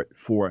support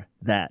for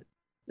that.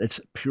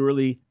 It's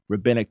purely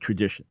rabbinic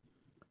tradition.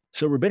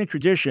 So rabbinic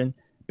tradition,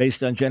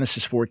 based on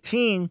Genesis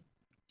 14,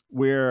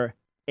 where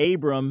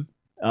Abram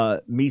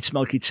meets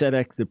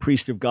Melchizedek, the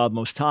priest of God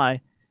Most High,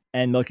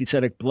 and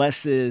Melchizedek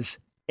blesses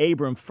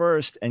Abram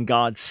first and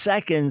God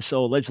second.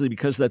 So allegedly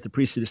because of that, the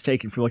priesthood is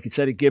taken from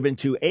Melchizedek, given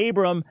to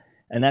Abram,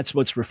 and that's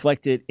what's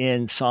reflected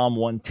in Psalm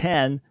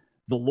 110.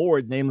 The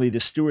Lord, namely the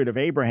steward of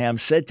Abraham,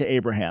 said to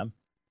Abraham,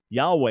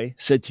 Yahweh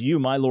said to you,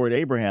 my Lord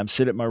Abraham,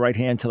 sit at my right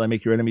hand till I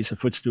make your enemies a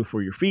footstool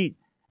for your feet,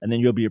 and then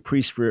you'll be a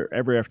priest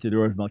forever after the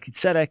order of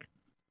Melchizedek.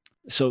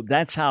 So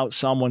that's how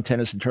Psalm 110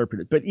 is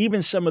interpreted. But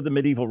even some of the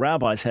medieval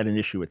rabbis had an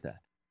issue with that.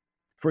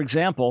 For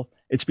example,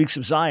 it speaks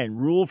of Zion,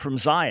 rule from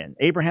Zion.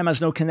 Abraham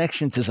has no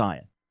connection to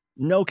Zion.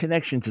 No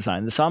connection to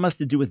Zion. The psalm has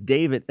to do with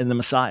David and the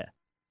Messiah,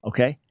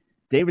 okay?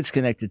 David's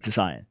connected to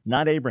Zion,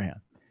 not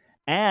Abraham.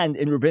 And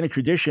in rabbinic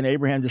tradition,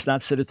 Abraham does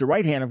not sit at the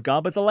right hand of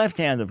God, but the left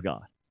hand of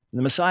God. And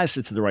the Messiah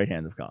sits at the right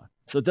hand of God.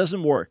 So it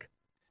doesn't work.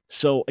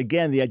 So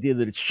again, the idea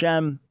that it's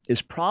Shem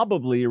is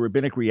probably a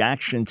rabbinic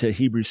reaction to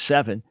Hebrews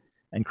 7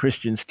 and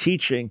Christians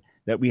teaching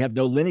that we have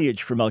no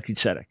lineage for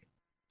Melchizedek.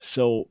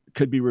 So it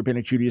could be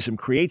rabbinic Judaism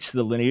creates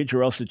the lineage,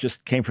 or else it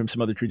just came from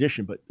some other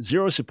tradition, but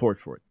zero support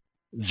for it.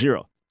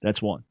 Zero.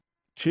 That's one.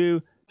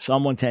 Two,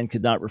 Psalm 110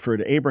 could not refer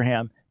to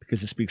Abraham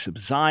because it speaks of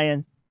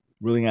Zion,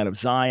 ruling out of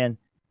Zion,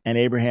 and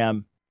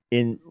Abraham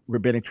in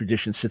rabbinic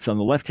tradition sits on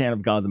the left hand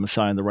of God, the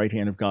Messiah on the right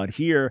hand of God.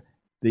 Here,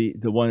 the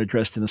one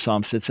addressed in the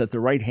Psalm sits at the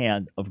right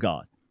hand of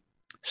God.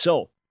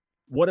 So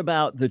what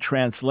about the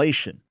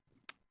translation?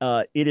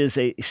 It is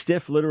a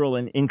stiff, literal,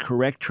 and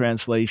incorrect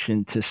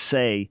translation to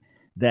say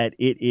that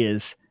it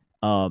is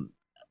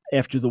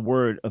after the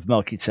word of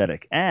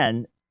Melchizedek.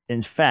 And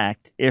in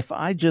fact, if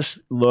I just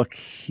look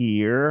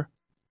here,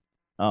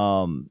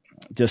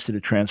 just at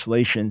a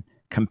translation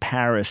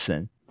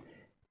comparison,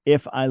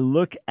 if I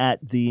look at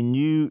the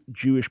New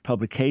Jewish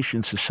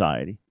Publication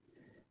Society,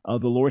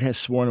 the Lord has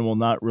sworn and will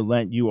not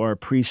relent. You are a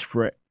priest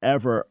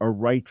forever, a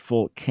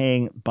rightful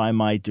king by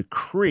my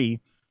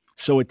decree.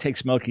 So it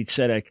takes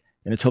Melchizedek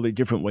in a totally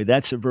different way.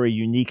 That's a very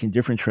unique and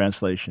different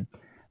translation.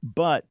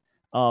 But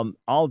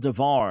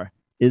al-Davar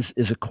is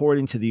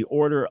according to the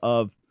order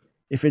of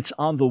If it's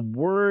on the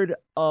word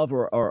of,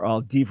 or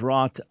al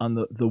divrat, on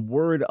the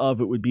word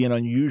of, it would be an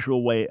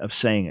unusual way of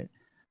saying it.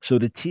 So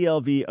the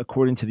TLV,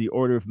 according to the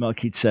order of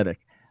Melchizedek.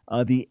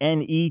 The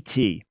NET,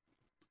 you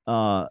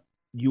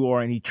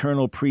are an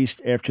eternal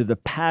priest after the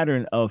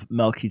pattern of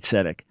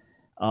Melchizedek.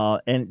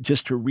 And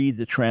just to read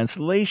the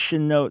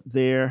translation note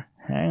there,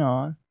 hang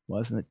on,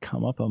 wasn't it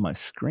come up on my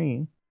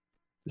screen?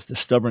 Just a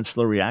stubborn,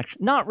 slow reaction.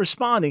 Not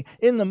responding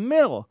in the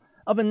middle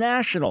of a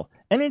national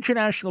and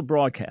international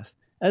broadcast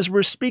as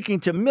we're speaking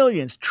to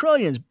millions,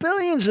 trillions,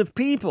 billions of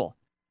people.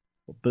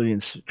 Well,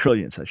 billions,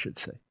 trillions, I should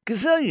say.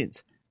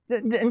 Gazillions.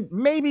 And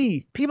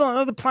maybe people on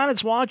other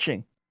planets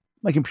watching.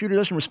 My computer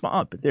doesn't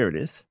respond, but there it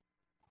is.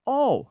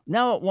 Oh,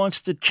 now it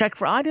wants to check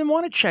for, I didn't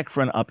want to check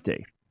for an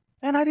update.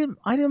 And I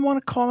didn't want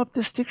to call up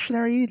this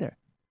dictionary either.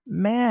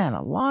 Man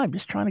alive,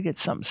 just trying to get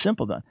something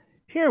simple done.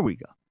 Here we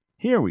go.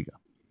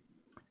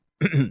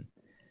 The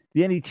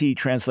NET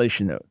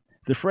translation note.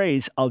 The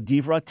phrase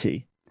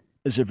al-divrati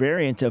is a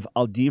variant of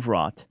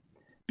al-divrat,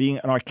 being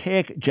an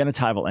archaic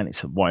genitival ending.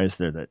 So why is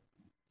there that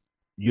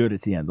yud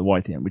at the end, the y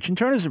at the end, which in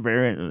turn is a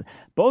variant.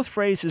 Both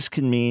phrases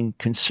can mean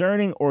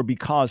concerning or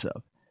because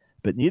of,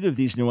 but neither of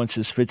these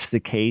nuances fits the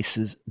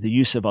cases, the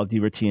use of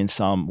al-divrati in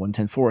Psalm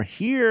 110:4.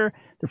 Here,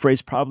 the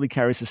phrase probably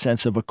carries a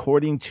sense of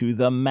according to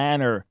the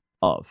manner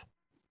of.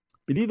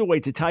 But either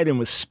way, to tie it in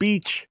with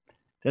speech,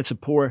 that's a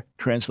poor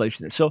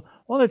translation there. So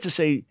all that to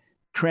say,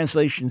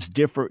 translations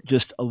differ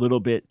just a little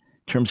bit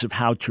in terms of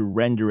how to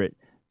render it.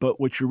 But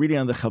what you're reading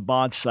on the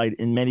Chabad site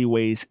in many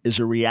ways is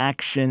a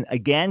reaction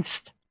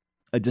against,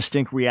 a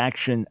distinct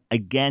reaction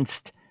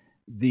against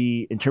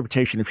the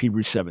interpretation of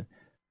Hebrews 7.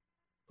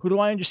 Who do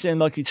I understand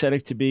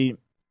Melchizedek to be?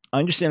 I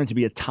understand him to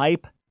be a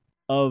type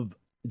of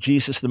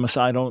Jesus, the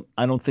Messiah.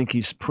 I don't think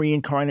he's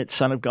pre-incarnate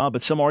Son of God,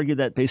 but some argue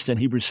that based on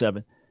Hebrews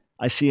 7.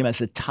 I see him as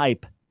a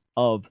type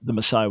of the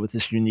Messiah with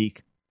this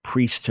unique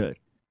priesthood,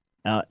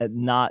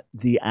 not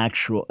the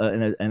actual,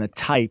 and a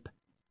type,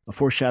 a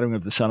foreshadowing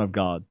of the Son of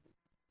God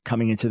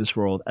coming into this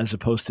world as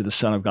opposed to the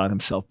Son of God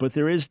himself. But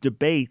there is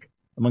debate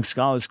among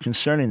scholars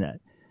concerning that.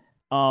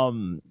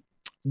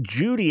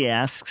 Judy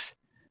asks,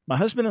 my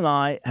husband and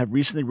I have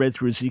recently read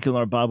through Ezekiel in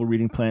our Bible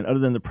reading plan. Other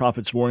than the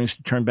prophet's warnings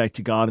to turn back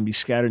to God and be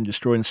scattered and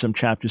destroyed in some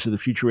chapters of the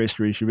future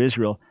restoration of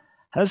Israel,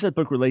 how does that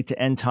book relate to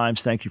end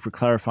times? Thank you for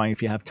clarifying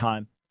if you have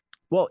time.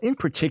 Well, in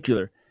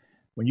particular,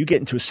 when you get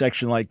into a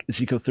section like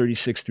Ezekiel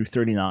 36 through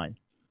 39,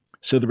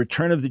 so the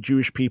return of the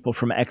Jewish people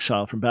from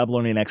exile, from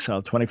Babylonian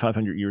exile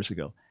 2,500 years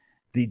ago,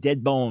 the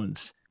dead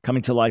bones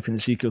coming to life in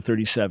Ezekiel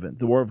 37,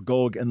 the war of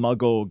Gog and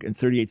Magog in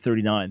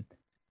 38-39,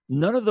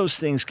 none of those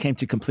things came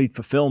to complete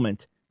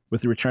fulfillment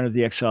with the return of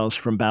the exiles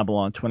from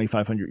Babylon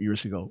 2,500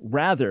 years ago.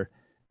 Rather,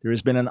 there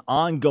has been an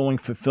ongoing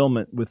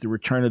fulfillment with the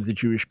return of the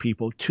Jewish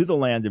people to the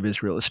land of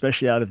Israel,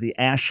 especially out of the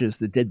ashes,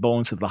 the dead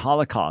bones of the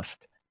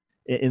Holocaust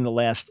in the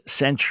last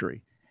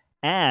century.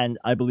 And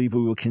I believe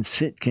we will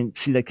see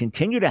that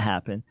continue to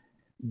happen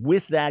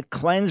with that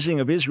cleansing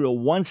of Israel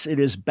once it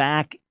is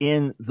back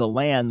in the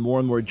land, more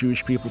and more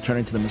Jewish people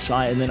turning to the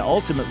Messiah, and then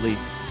ultimately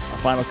a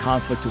final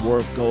conflict, a war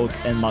of Gog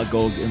and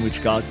Magog, in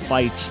which God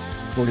fights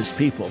for his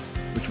people,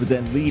 which would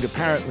then lead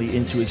apparently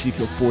into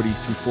Ezekiel 40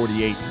 through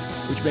 48,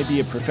 which may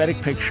be a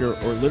prophetic picture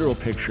or literal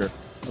picture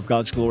of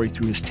God's glory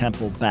through his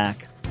temple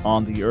back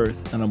on the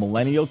earth and a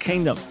millennial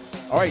kingdom.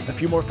 All right, a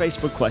few more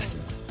Facebook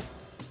questions.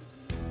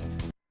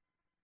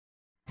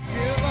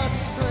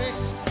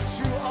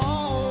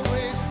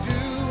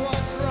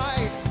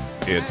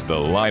 It's The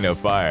Line of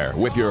Fire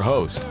with your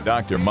host,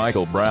 Dr.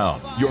 Michael Brown,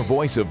 your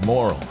voice of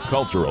moral,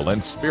 cultural,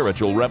 and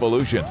spiritual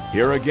revolution.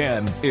 Here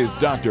again is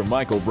Dr.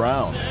 Michael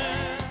Brown.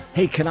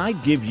 Hey, can I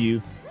give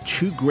you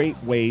two great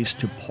ways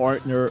to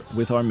partner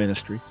with our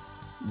ministry?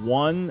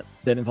 One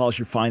that involves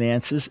your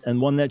finances and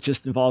one that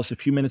just involves a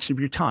few minutes of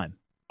your time,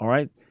 all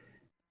right?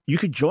 You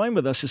could join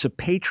with us as a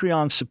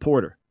Patreon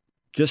supporter,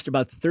 just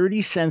about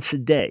 30 cents a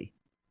day,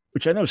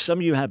 which I know some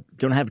of you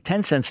don't have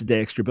 10 cents a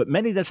day extra, but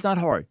many, that's not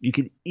hard. You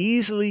could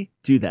easily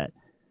do that.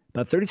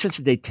 About 30 cents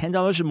a day,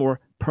 $10 or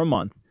more per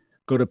month.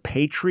 Go to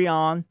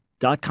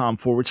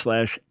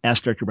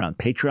patreon.com/Ask Dr. Brown.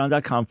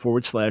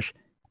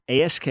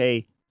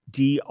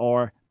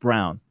 Patreon.com/AskDR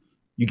Brown.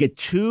 You get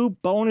 2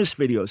 bonus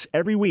videos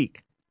every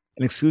week,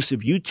 an exclusive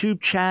YouTube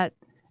chat,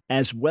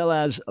 as well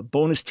as a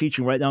bonus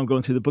teaching. Right now I'm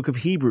going through the book of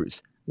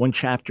Hebrews, 1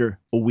 chapter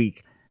a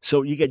week.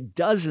 So you get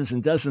dozens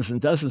and dozens and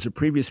dozens of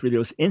previous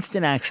videos,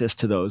 instant access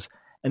to those,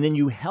 and then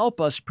you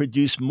help us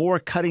produce more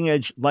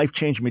cutting-edge,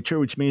 life-changing material,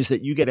 which means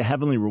that you get a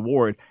heavenly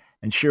reward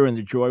and share in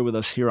the joy with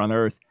us here on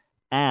earth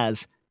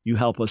as you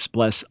help us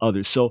bless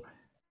others. So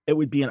it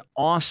would be an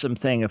awesome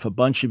thing if a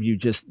bunch of you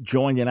just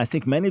joined in. I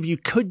think many of you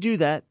could do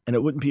that, and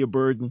it wouldn't be a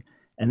burden,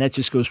 and that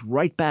just goes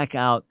right back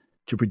out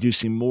to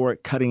producing more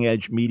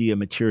cutting-edge media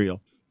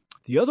material.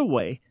 The other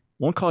way,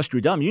 won't cost you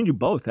a dime, you can do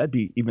both, that'd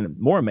be even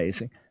more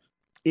amazing,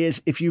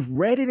 is if you've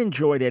read and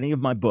enjoyed any of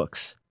my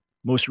books,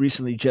 most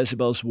recently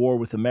Jezebel's War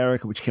with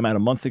America, which came out a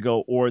month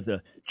ago, or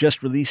the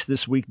just released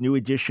this week new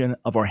edition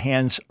of Our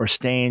Hands Are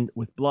Stained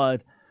with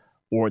Blood,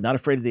 or Not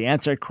Afraid of the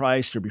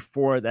Antichrist, or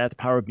before that, The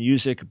Power of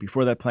Music, or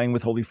before that, Playing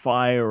with Holy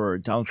Fire, or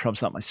Donald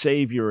Trump's Not My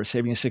Savior, or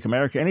Saving a Sick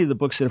America, any of the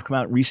books that have come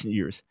out in recent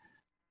years,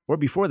 or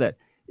before that,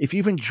 if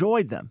you've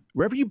enjoyed them,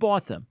 wherever you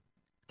bought them,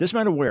 doesn't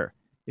matter where,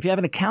 if you have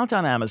an account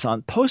on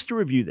Amazon, post a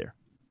review there.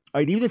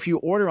 All right, even if you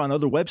order on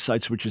other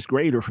websites, which is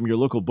great, or from your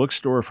local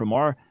bookstore, or from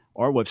our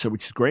website,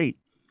 which is great,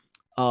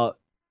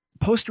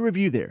 post a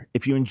review there.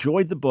 If you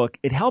enjoyed the book,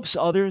 it helps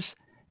others.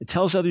 It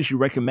tells others you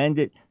recommend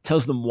it,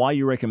 tells them why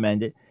you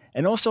recommend it,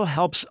 and also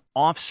helps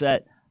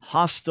offset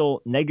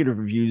hostile negative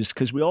reviews,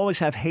 because we always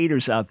have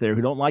haters out there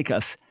who don't like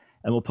us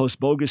and will post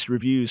bogus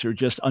reviews or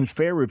just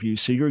unfair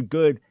reviews. So your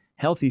good,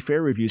 healthy,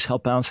 fair reviews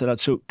help balance that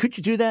out. So could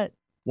you do that?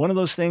 One of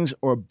those things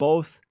or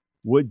both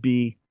would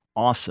be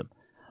awesome.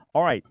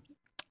 All right,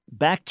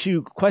 back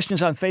to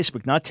questions on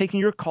Facebook. Not taking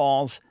your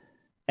calls,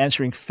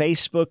 answering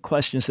Facebook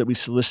questions that we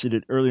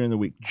solicited earlier in the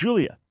week.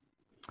 Julia,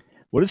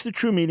 what is the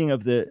true meaning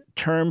of the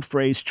term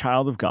phrase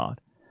child of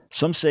God?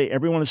 Some say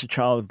everyone is a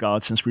child of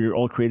God since we are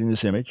all created in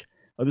this image.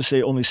 Others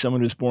say only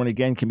someone who is born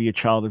again can be a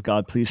child of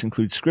God. Please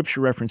include scripture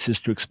references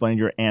to explain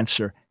your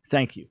answer.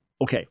 Thank you.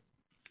 Okay.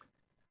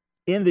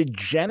 In the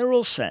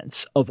general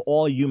sense of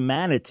all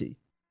humanity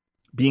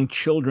being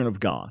children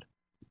of God,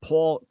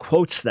 Paul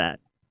quotes that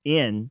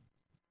in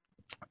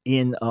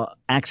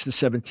Acts the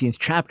 17th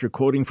chapter,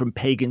 quoting from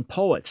pagan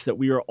poets, that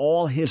we are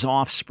all his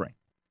offspring.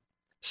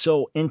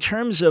 So in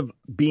terms of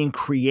being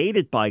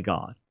created by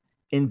God,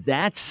 in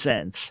that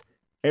sense,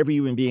 every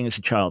human being is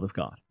a child of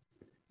God.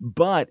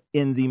 But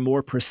in the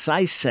more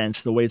precise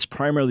sense, the way it's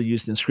primarily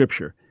used in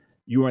Scripture,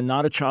 you are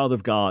not a child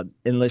of God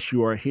unless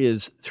you are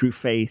his through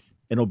faith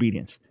and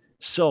obedience.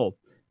 So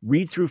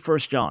read through 1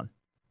 John,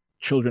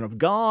 children of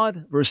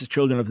God versus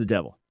children of the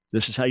devil.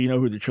 This is how you know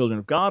who the children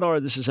of God are.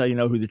 This is how you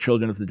know who the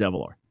children of the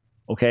devil are.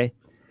 Okay?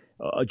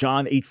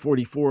 John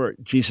 8:44,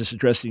 Jesus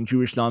addressing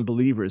Jewish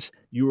non-believers,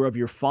 you are of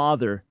your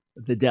father,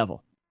 the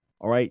devil.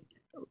 All right?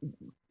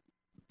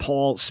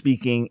 Paul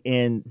speaking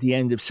in the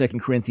end of 2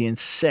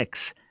 Corinthians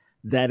 6,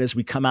 that as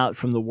we come out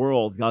from the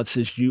world, God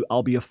says,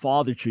 I'll be a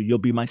father to you. You'll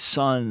be my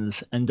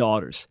sons and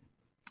daughters.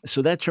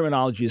 So that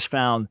terminology is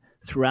found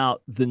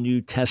throughout the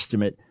New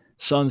Testament.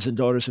 Sons and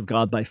daughters of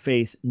God by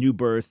faith, new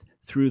birth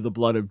through the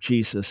blood of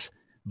Jesus,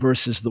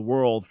 versus the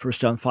world, 1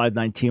 John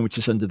 5:19, which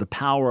is under the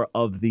power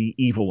of the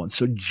evil one.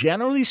 So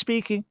generally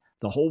speaking,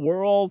 the whole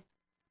world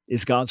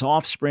is God's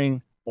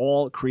offspring,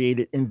 all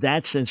created in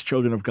that sense,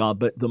 children of God.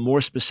 But the more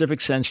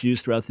specific sense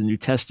used throughout the New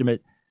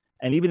Testament,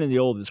 and even in the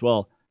Old as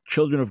well,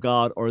 children of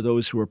God are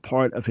those who are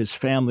part of his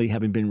family,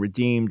 having been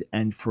redeemed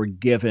and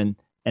forgiven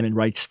and in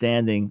right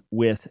standing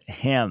with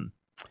him.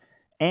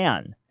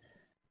 Anne,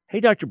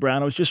 hey, Dr.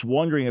 Brown, I was just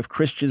wondering if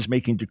Christians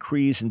making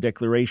decrees and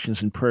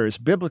declarations and prayers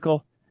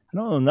biblical. I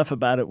don't know enough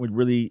about it, would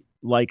really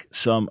like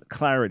some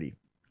clarity.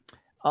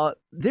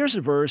 There's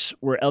a verse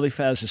where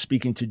Eliphaz is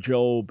speaking to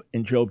Job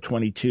in Job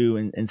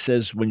 22 and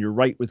says, when you're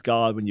right with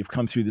God, when you've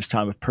come through this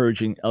time of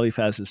purging,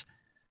 Eliphaz's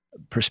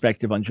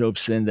perspective on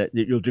Job's sin, that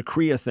you'll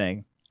decree a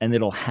thing and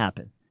it'll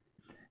happen.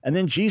 And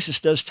then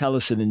Jesus does tell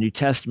us in the New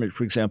Testament,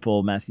 for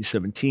example, Matthew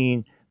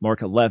 17,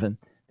 Mark 11,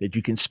 that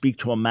you can speak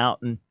to a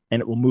mountain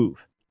and it will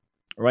move.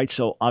 All right,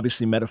 so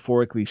obviously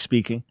metaphorically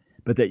speaking,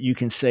 but that you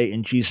can say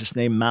in Jesus'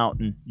 name,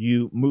 mountain,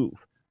 you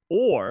move.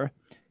 Or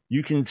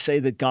you can say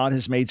that God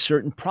has made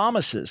certain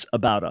promises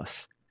about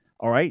us.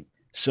 All right,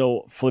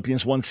 so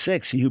Philippians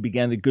 1:6, he who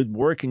began the good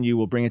work in you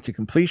will bring it to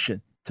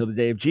completion till the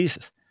day of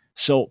Jesus.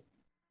 So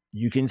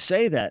you can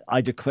say that,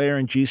 I declare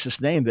in Jesus'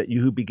 name that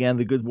you who began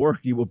the good work,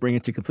 you will bring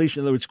it to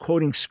completion. In other words,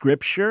 quoting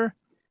scripture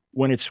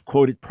when it's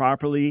quoted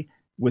properly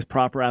with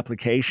proper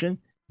application,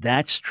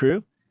 that's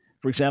true.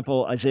 For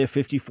example, Isaiah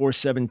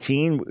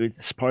 54:17,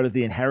 it's part of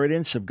the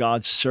inheritance of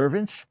God's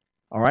servants.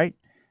 All right,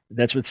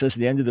 that's what it says at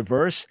the end of the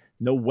verse.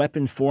 No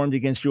weapon formed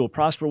against you will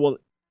prosper. Well,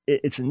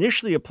 it's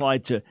initially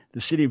applied to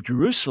the city of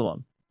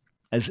Jerusalem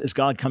as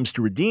God comes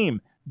to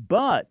redeem,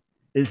 but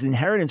is the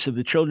inheritance of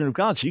the children of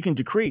God. So you can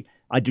decree,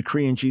 I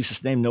decree in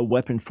Jesus' name, no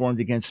weapon formed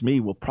against me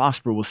will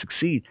prosper, will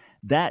succeed.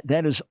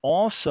 That is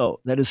also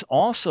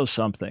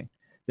something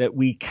that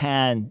we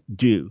can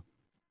do,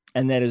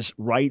 and that is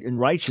right and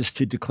righteous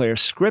to declare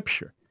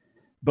scripture.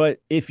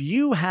 But if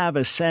you have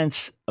a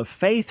sense of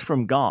faith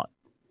from God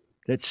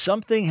that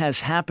something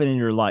has happened in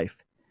your life,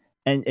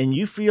 and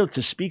you feel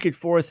to speak it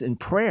forth in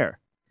prayer,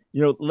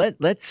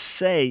 let's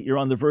say you're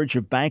on the verge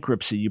of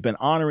bankruptcy. You've been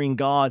honoring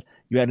God.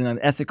 You had an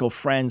unethical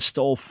friend,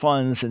 stole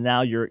funds, and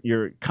now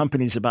your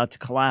company's about to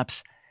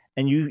collapse.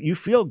 And you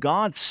feel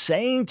God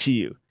saying to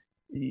you,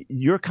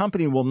 your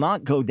company will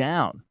not go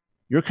down.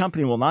 Your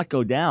company will not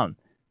go down.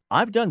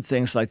 I've done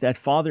things like that.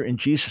 Father, in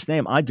Jesus'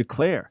 name, I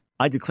declare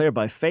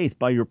by faith,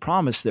 by your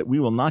promise, that we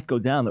will not go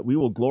down, that we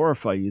will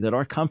glorify you, that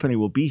our company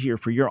will be here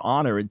for your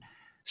honor. And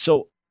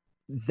so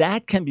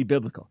that can be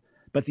biblical.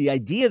 But the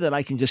idea that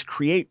I can just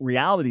create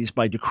realities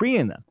by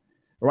decreeing them,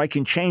 or I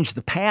can change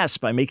the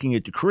past by making a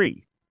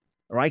decree,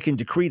 or I can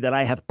decree that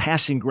I have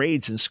passing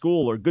grades in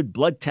school or good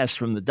blood tests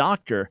from the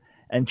doctor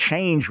and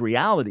change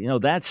reality,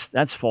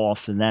 that's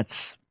false, and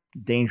that's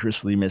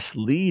dangerously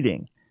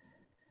misleading.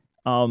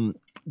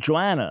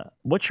 Joanna,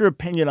 what's your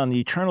opinion on the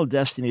eternal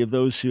destiny of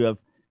those who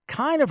have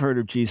kind of heard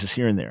of Jesus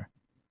here and there?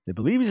 They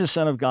believe he's the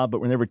Son of God,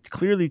 but were never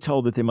clearly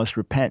told that they must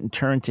repent and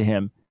turn to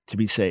him to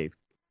be saved.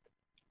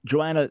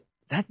 Joanna,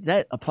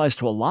 that applies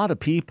to a lot of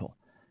people.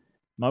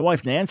 My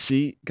wife,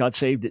 Nancy, got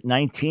saved at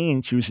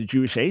 19. She was a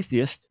Jewish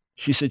atheist.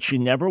 She said she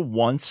never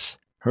once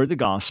heard the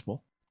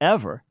gospel,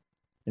 ever,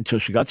 until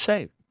she got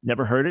saved.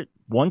 Never heard it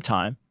one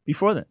time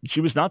before then.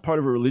 She was not part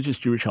of a religious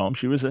Jewish home.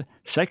 She was a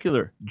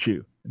secular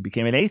Jew and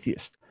became an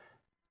atheist.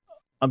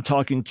 I'm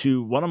talking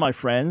to one of my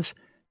friends,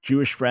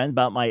 Jewish friend,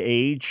 about my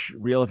age,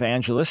 real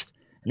evangelist.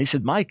 And he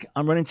said, Mike,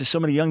 I'm running into so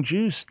many young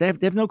Jews. They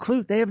have no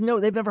clue. They've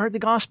never heard the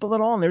gospel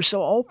at all. And they're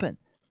so open.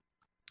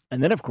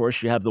 And then, of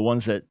course, you have the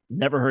ones that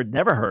never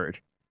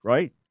heard,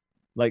 right?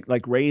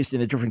 Like raised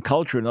in a different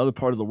culture in another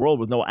part of the world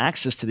with no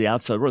access to the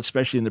outside world,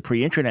 especially in the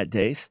pre-internet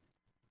days,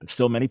 but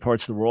still many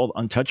parts of the world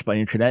untouched by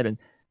internet and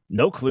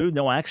no clue,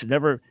 no access,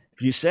 never.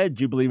 If you said,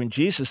 do you believe in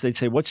Jesus? They'd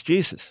say, what's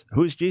Jesus?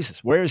 Who is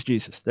Jesus? Where is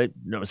Jesus? Is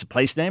it a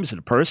place name? Is it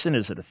a person?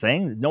 Is it a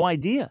thing? No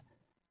idea.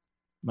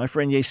 My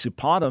friend Yesu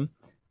Padam,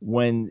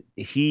 when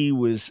he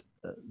was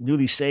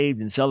newly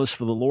saved and zealous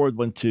for the Lord,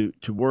 went to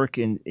work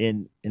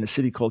in a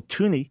city called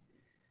Tuni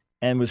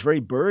and was very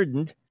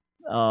burdened,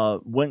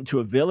 went to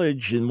a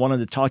village and wanted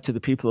to talk to the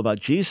people about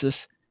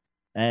Jesus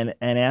and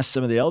asked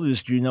some of the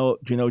elders, do you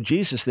know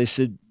Jesus? They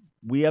said,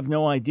 we have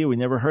no idea. We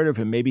never heard of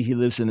him. Maybe he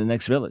lives in the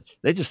next village.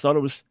 They just thought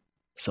it was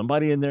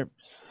somebody in there,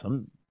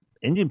 some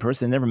Indian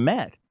person they never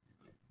met.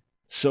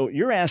 So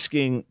you're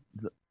asking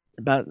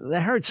about,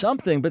 they heard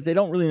something, but they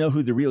don't really know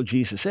who the real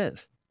Jesus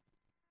is.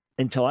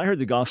 Until I heard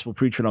the gospel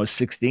preached when I was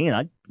 16, I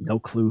had no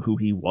clue who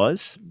he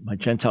was. My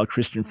Gentile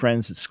Christian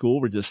friends at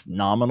school were just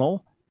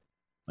nominal.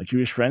 My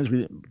Jewish friends,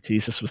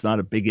 Jesus was not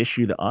a big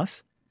issue to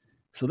us.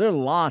 So there are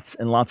lots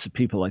and lots of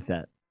people like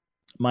that.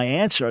 My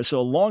answer, so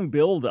a long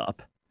build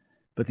up,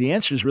 but the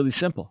answer is really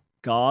simple.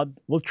 God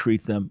will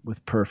treat them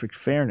with perfect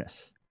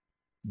fairness.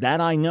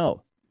 That I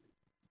know.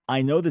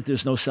 I know that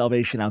there's no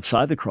salvation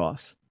outside the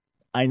cross.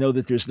 I know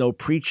that there's no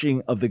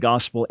preaching of the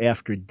gospel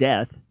after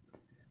death.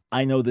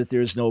 I know that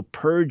there's no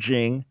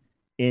purging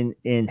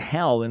in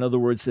hell. In other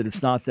words, that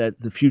it's not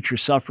that the future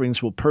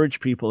sufferings will purge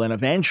people and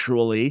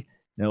eventually,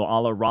 a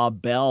la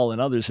Rob Bell and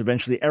others,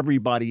 eventually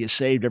everybody is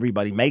saved,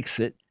 everybody makes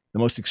it. The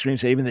most extreme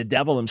say even the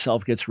devil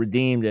himself gets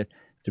redeemed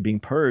to being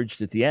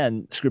purged at the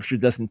end. Scripture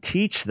doesn't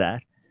teach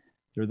that.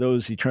 There are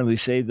those eternally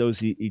saved,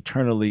 those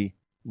eternally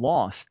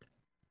lost.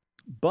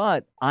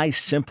 But I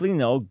simply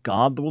know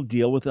God will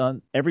deal with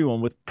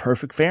everyone with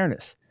perfect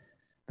fairness.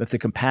 That the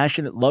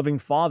compassionate, loving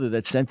Father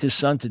that sent his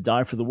Son to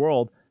die for the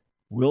world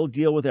will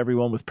deal with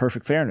everyone with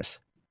perfect fairness.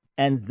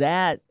 And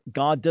that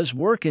God does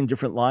work in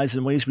different lives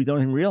in ways we don't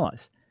even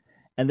realize.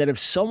 And that if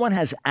someone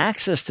has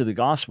access to the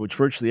gospel, which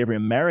virtually every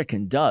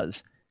American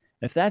does,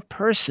 if that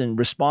person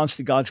responds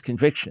to God's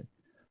conviction,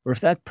 or if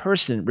that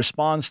person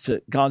responds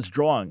to God's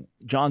drawing,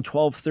 John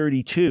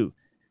 12:32,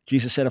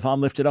 Jesus said, if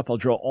I'm lifted up, I'll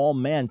draw all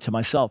men to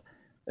myself.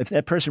 If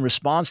that person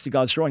responds to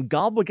God's drawing,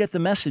 God will get the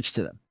message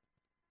to them.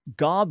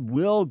 God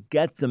will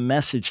get the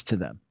message to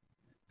them.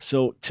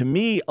 So to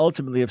me,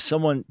 ultimately, if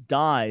someone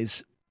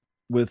dies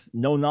with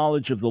no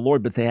knowledge of the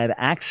Lord, but they had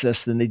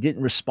access, then they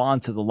didn't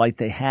respond to the light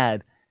they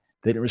had.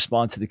 They didn't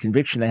respond to the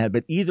conviction they had.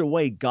 But either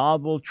way,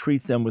 God will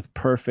treat them with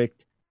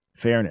perfect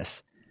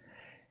fairness.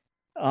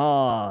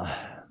 Jermaine,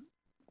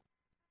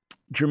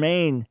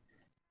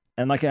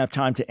 I'm not going to have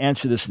time to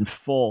answer this in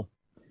full.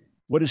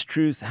 What is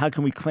truth? How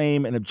can we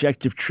claim an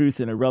objective truth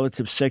in a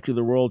relative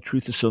secular world?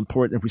 Truth is so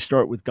important. If we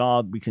start with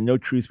God, we can know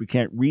truth. We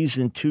can't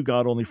reason to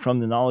God. Only from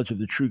the knowledge of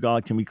the true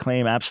God can we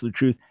claim absolute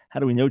truth. How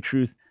do we know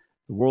truth?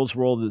 The world's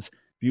world is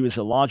viewed as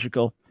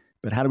illogical,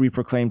 but how do we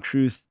proclaim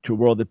truth to a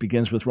world that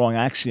begins with wrong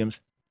axioms?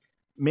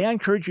 May I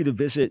encourage you to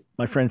visit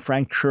my friend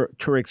Frank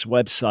Turek's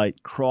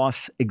website,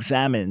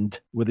 Cross-Examined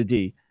with a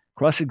D,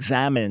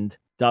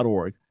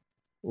 crossexamined.org,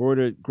 or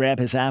to grab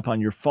his app on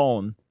your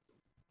phone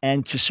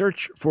and to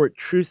search for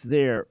truth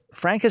there.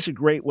 Frank has a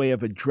great way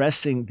of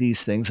addressing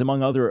these things,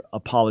 among other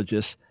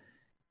apologists,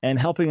 and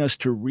helping us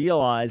to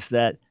realize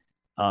that,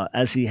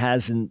 as he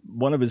has in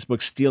one of his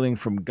books, Stealing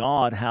from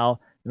God, how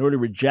in order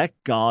to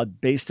reject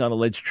God based on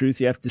alleged truth,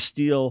 you have to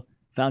steal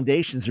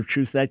foundations of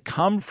truth that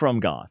come from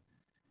God.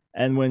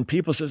 And when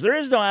people says, there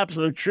is no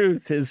absolute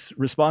truth, his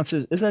response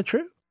is that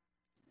true?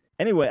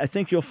 Anyway, I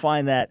think you'll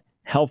find that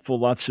helpful.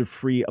 Lots of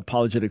free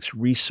apologetics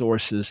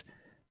resources.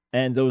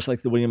 And those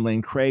like the William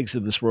Lane Craigs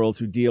of this world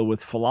who deal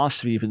with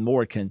philosophy even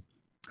more can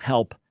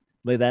help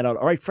lay that out.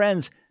 All right,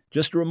 friends,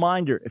 just a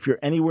reminder, if you're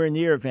anywhere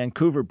near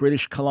Vancouver,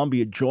 British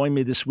Columbia, join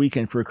me this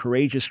weekend for a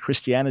Courageous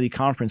Christianity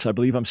Conference. I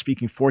believe I'm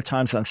speaking 4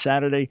 times on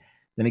Saturday,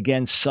 then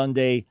again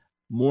Sunday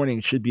morning.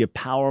 It should be a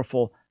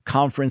powerful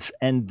conference.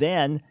 And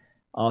then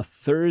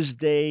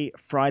Thursday,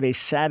 Friday,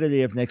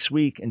 Saturday of next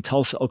week in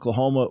Tulsa,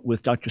 Oklahoma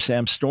with Dr.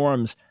 Sam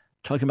Storms,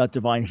 talking about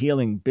divine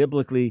healing,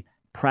 biblically,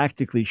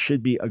 practically,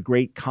 should be a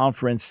great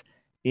conference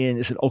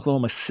in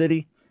Oklahoma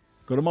City.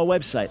 Go to my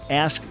website,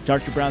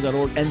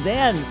 askdrbrown.org. And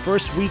then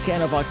first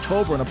weekend of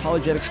October, an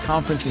apologetics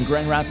conference in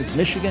Grand Rapids,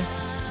 Michigan.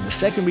 And the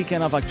second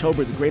weekend of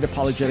October, the Great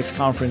Apologetics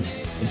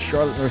Conference in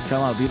Charlotte, North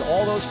Carolina. Be at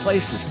all those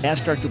places.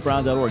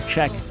 AskDrBrown.org.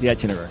 Check the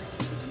itinerary.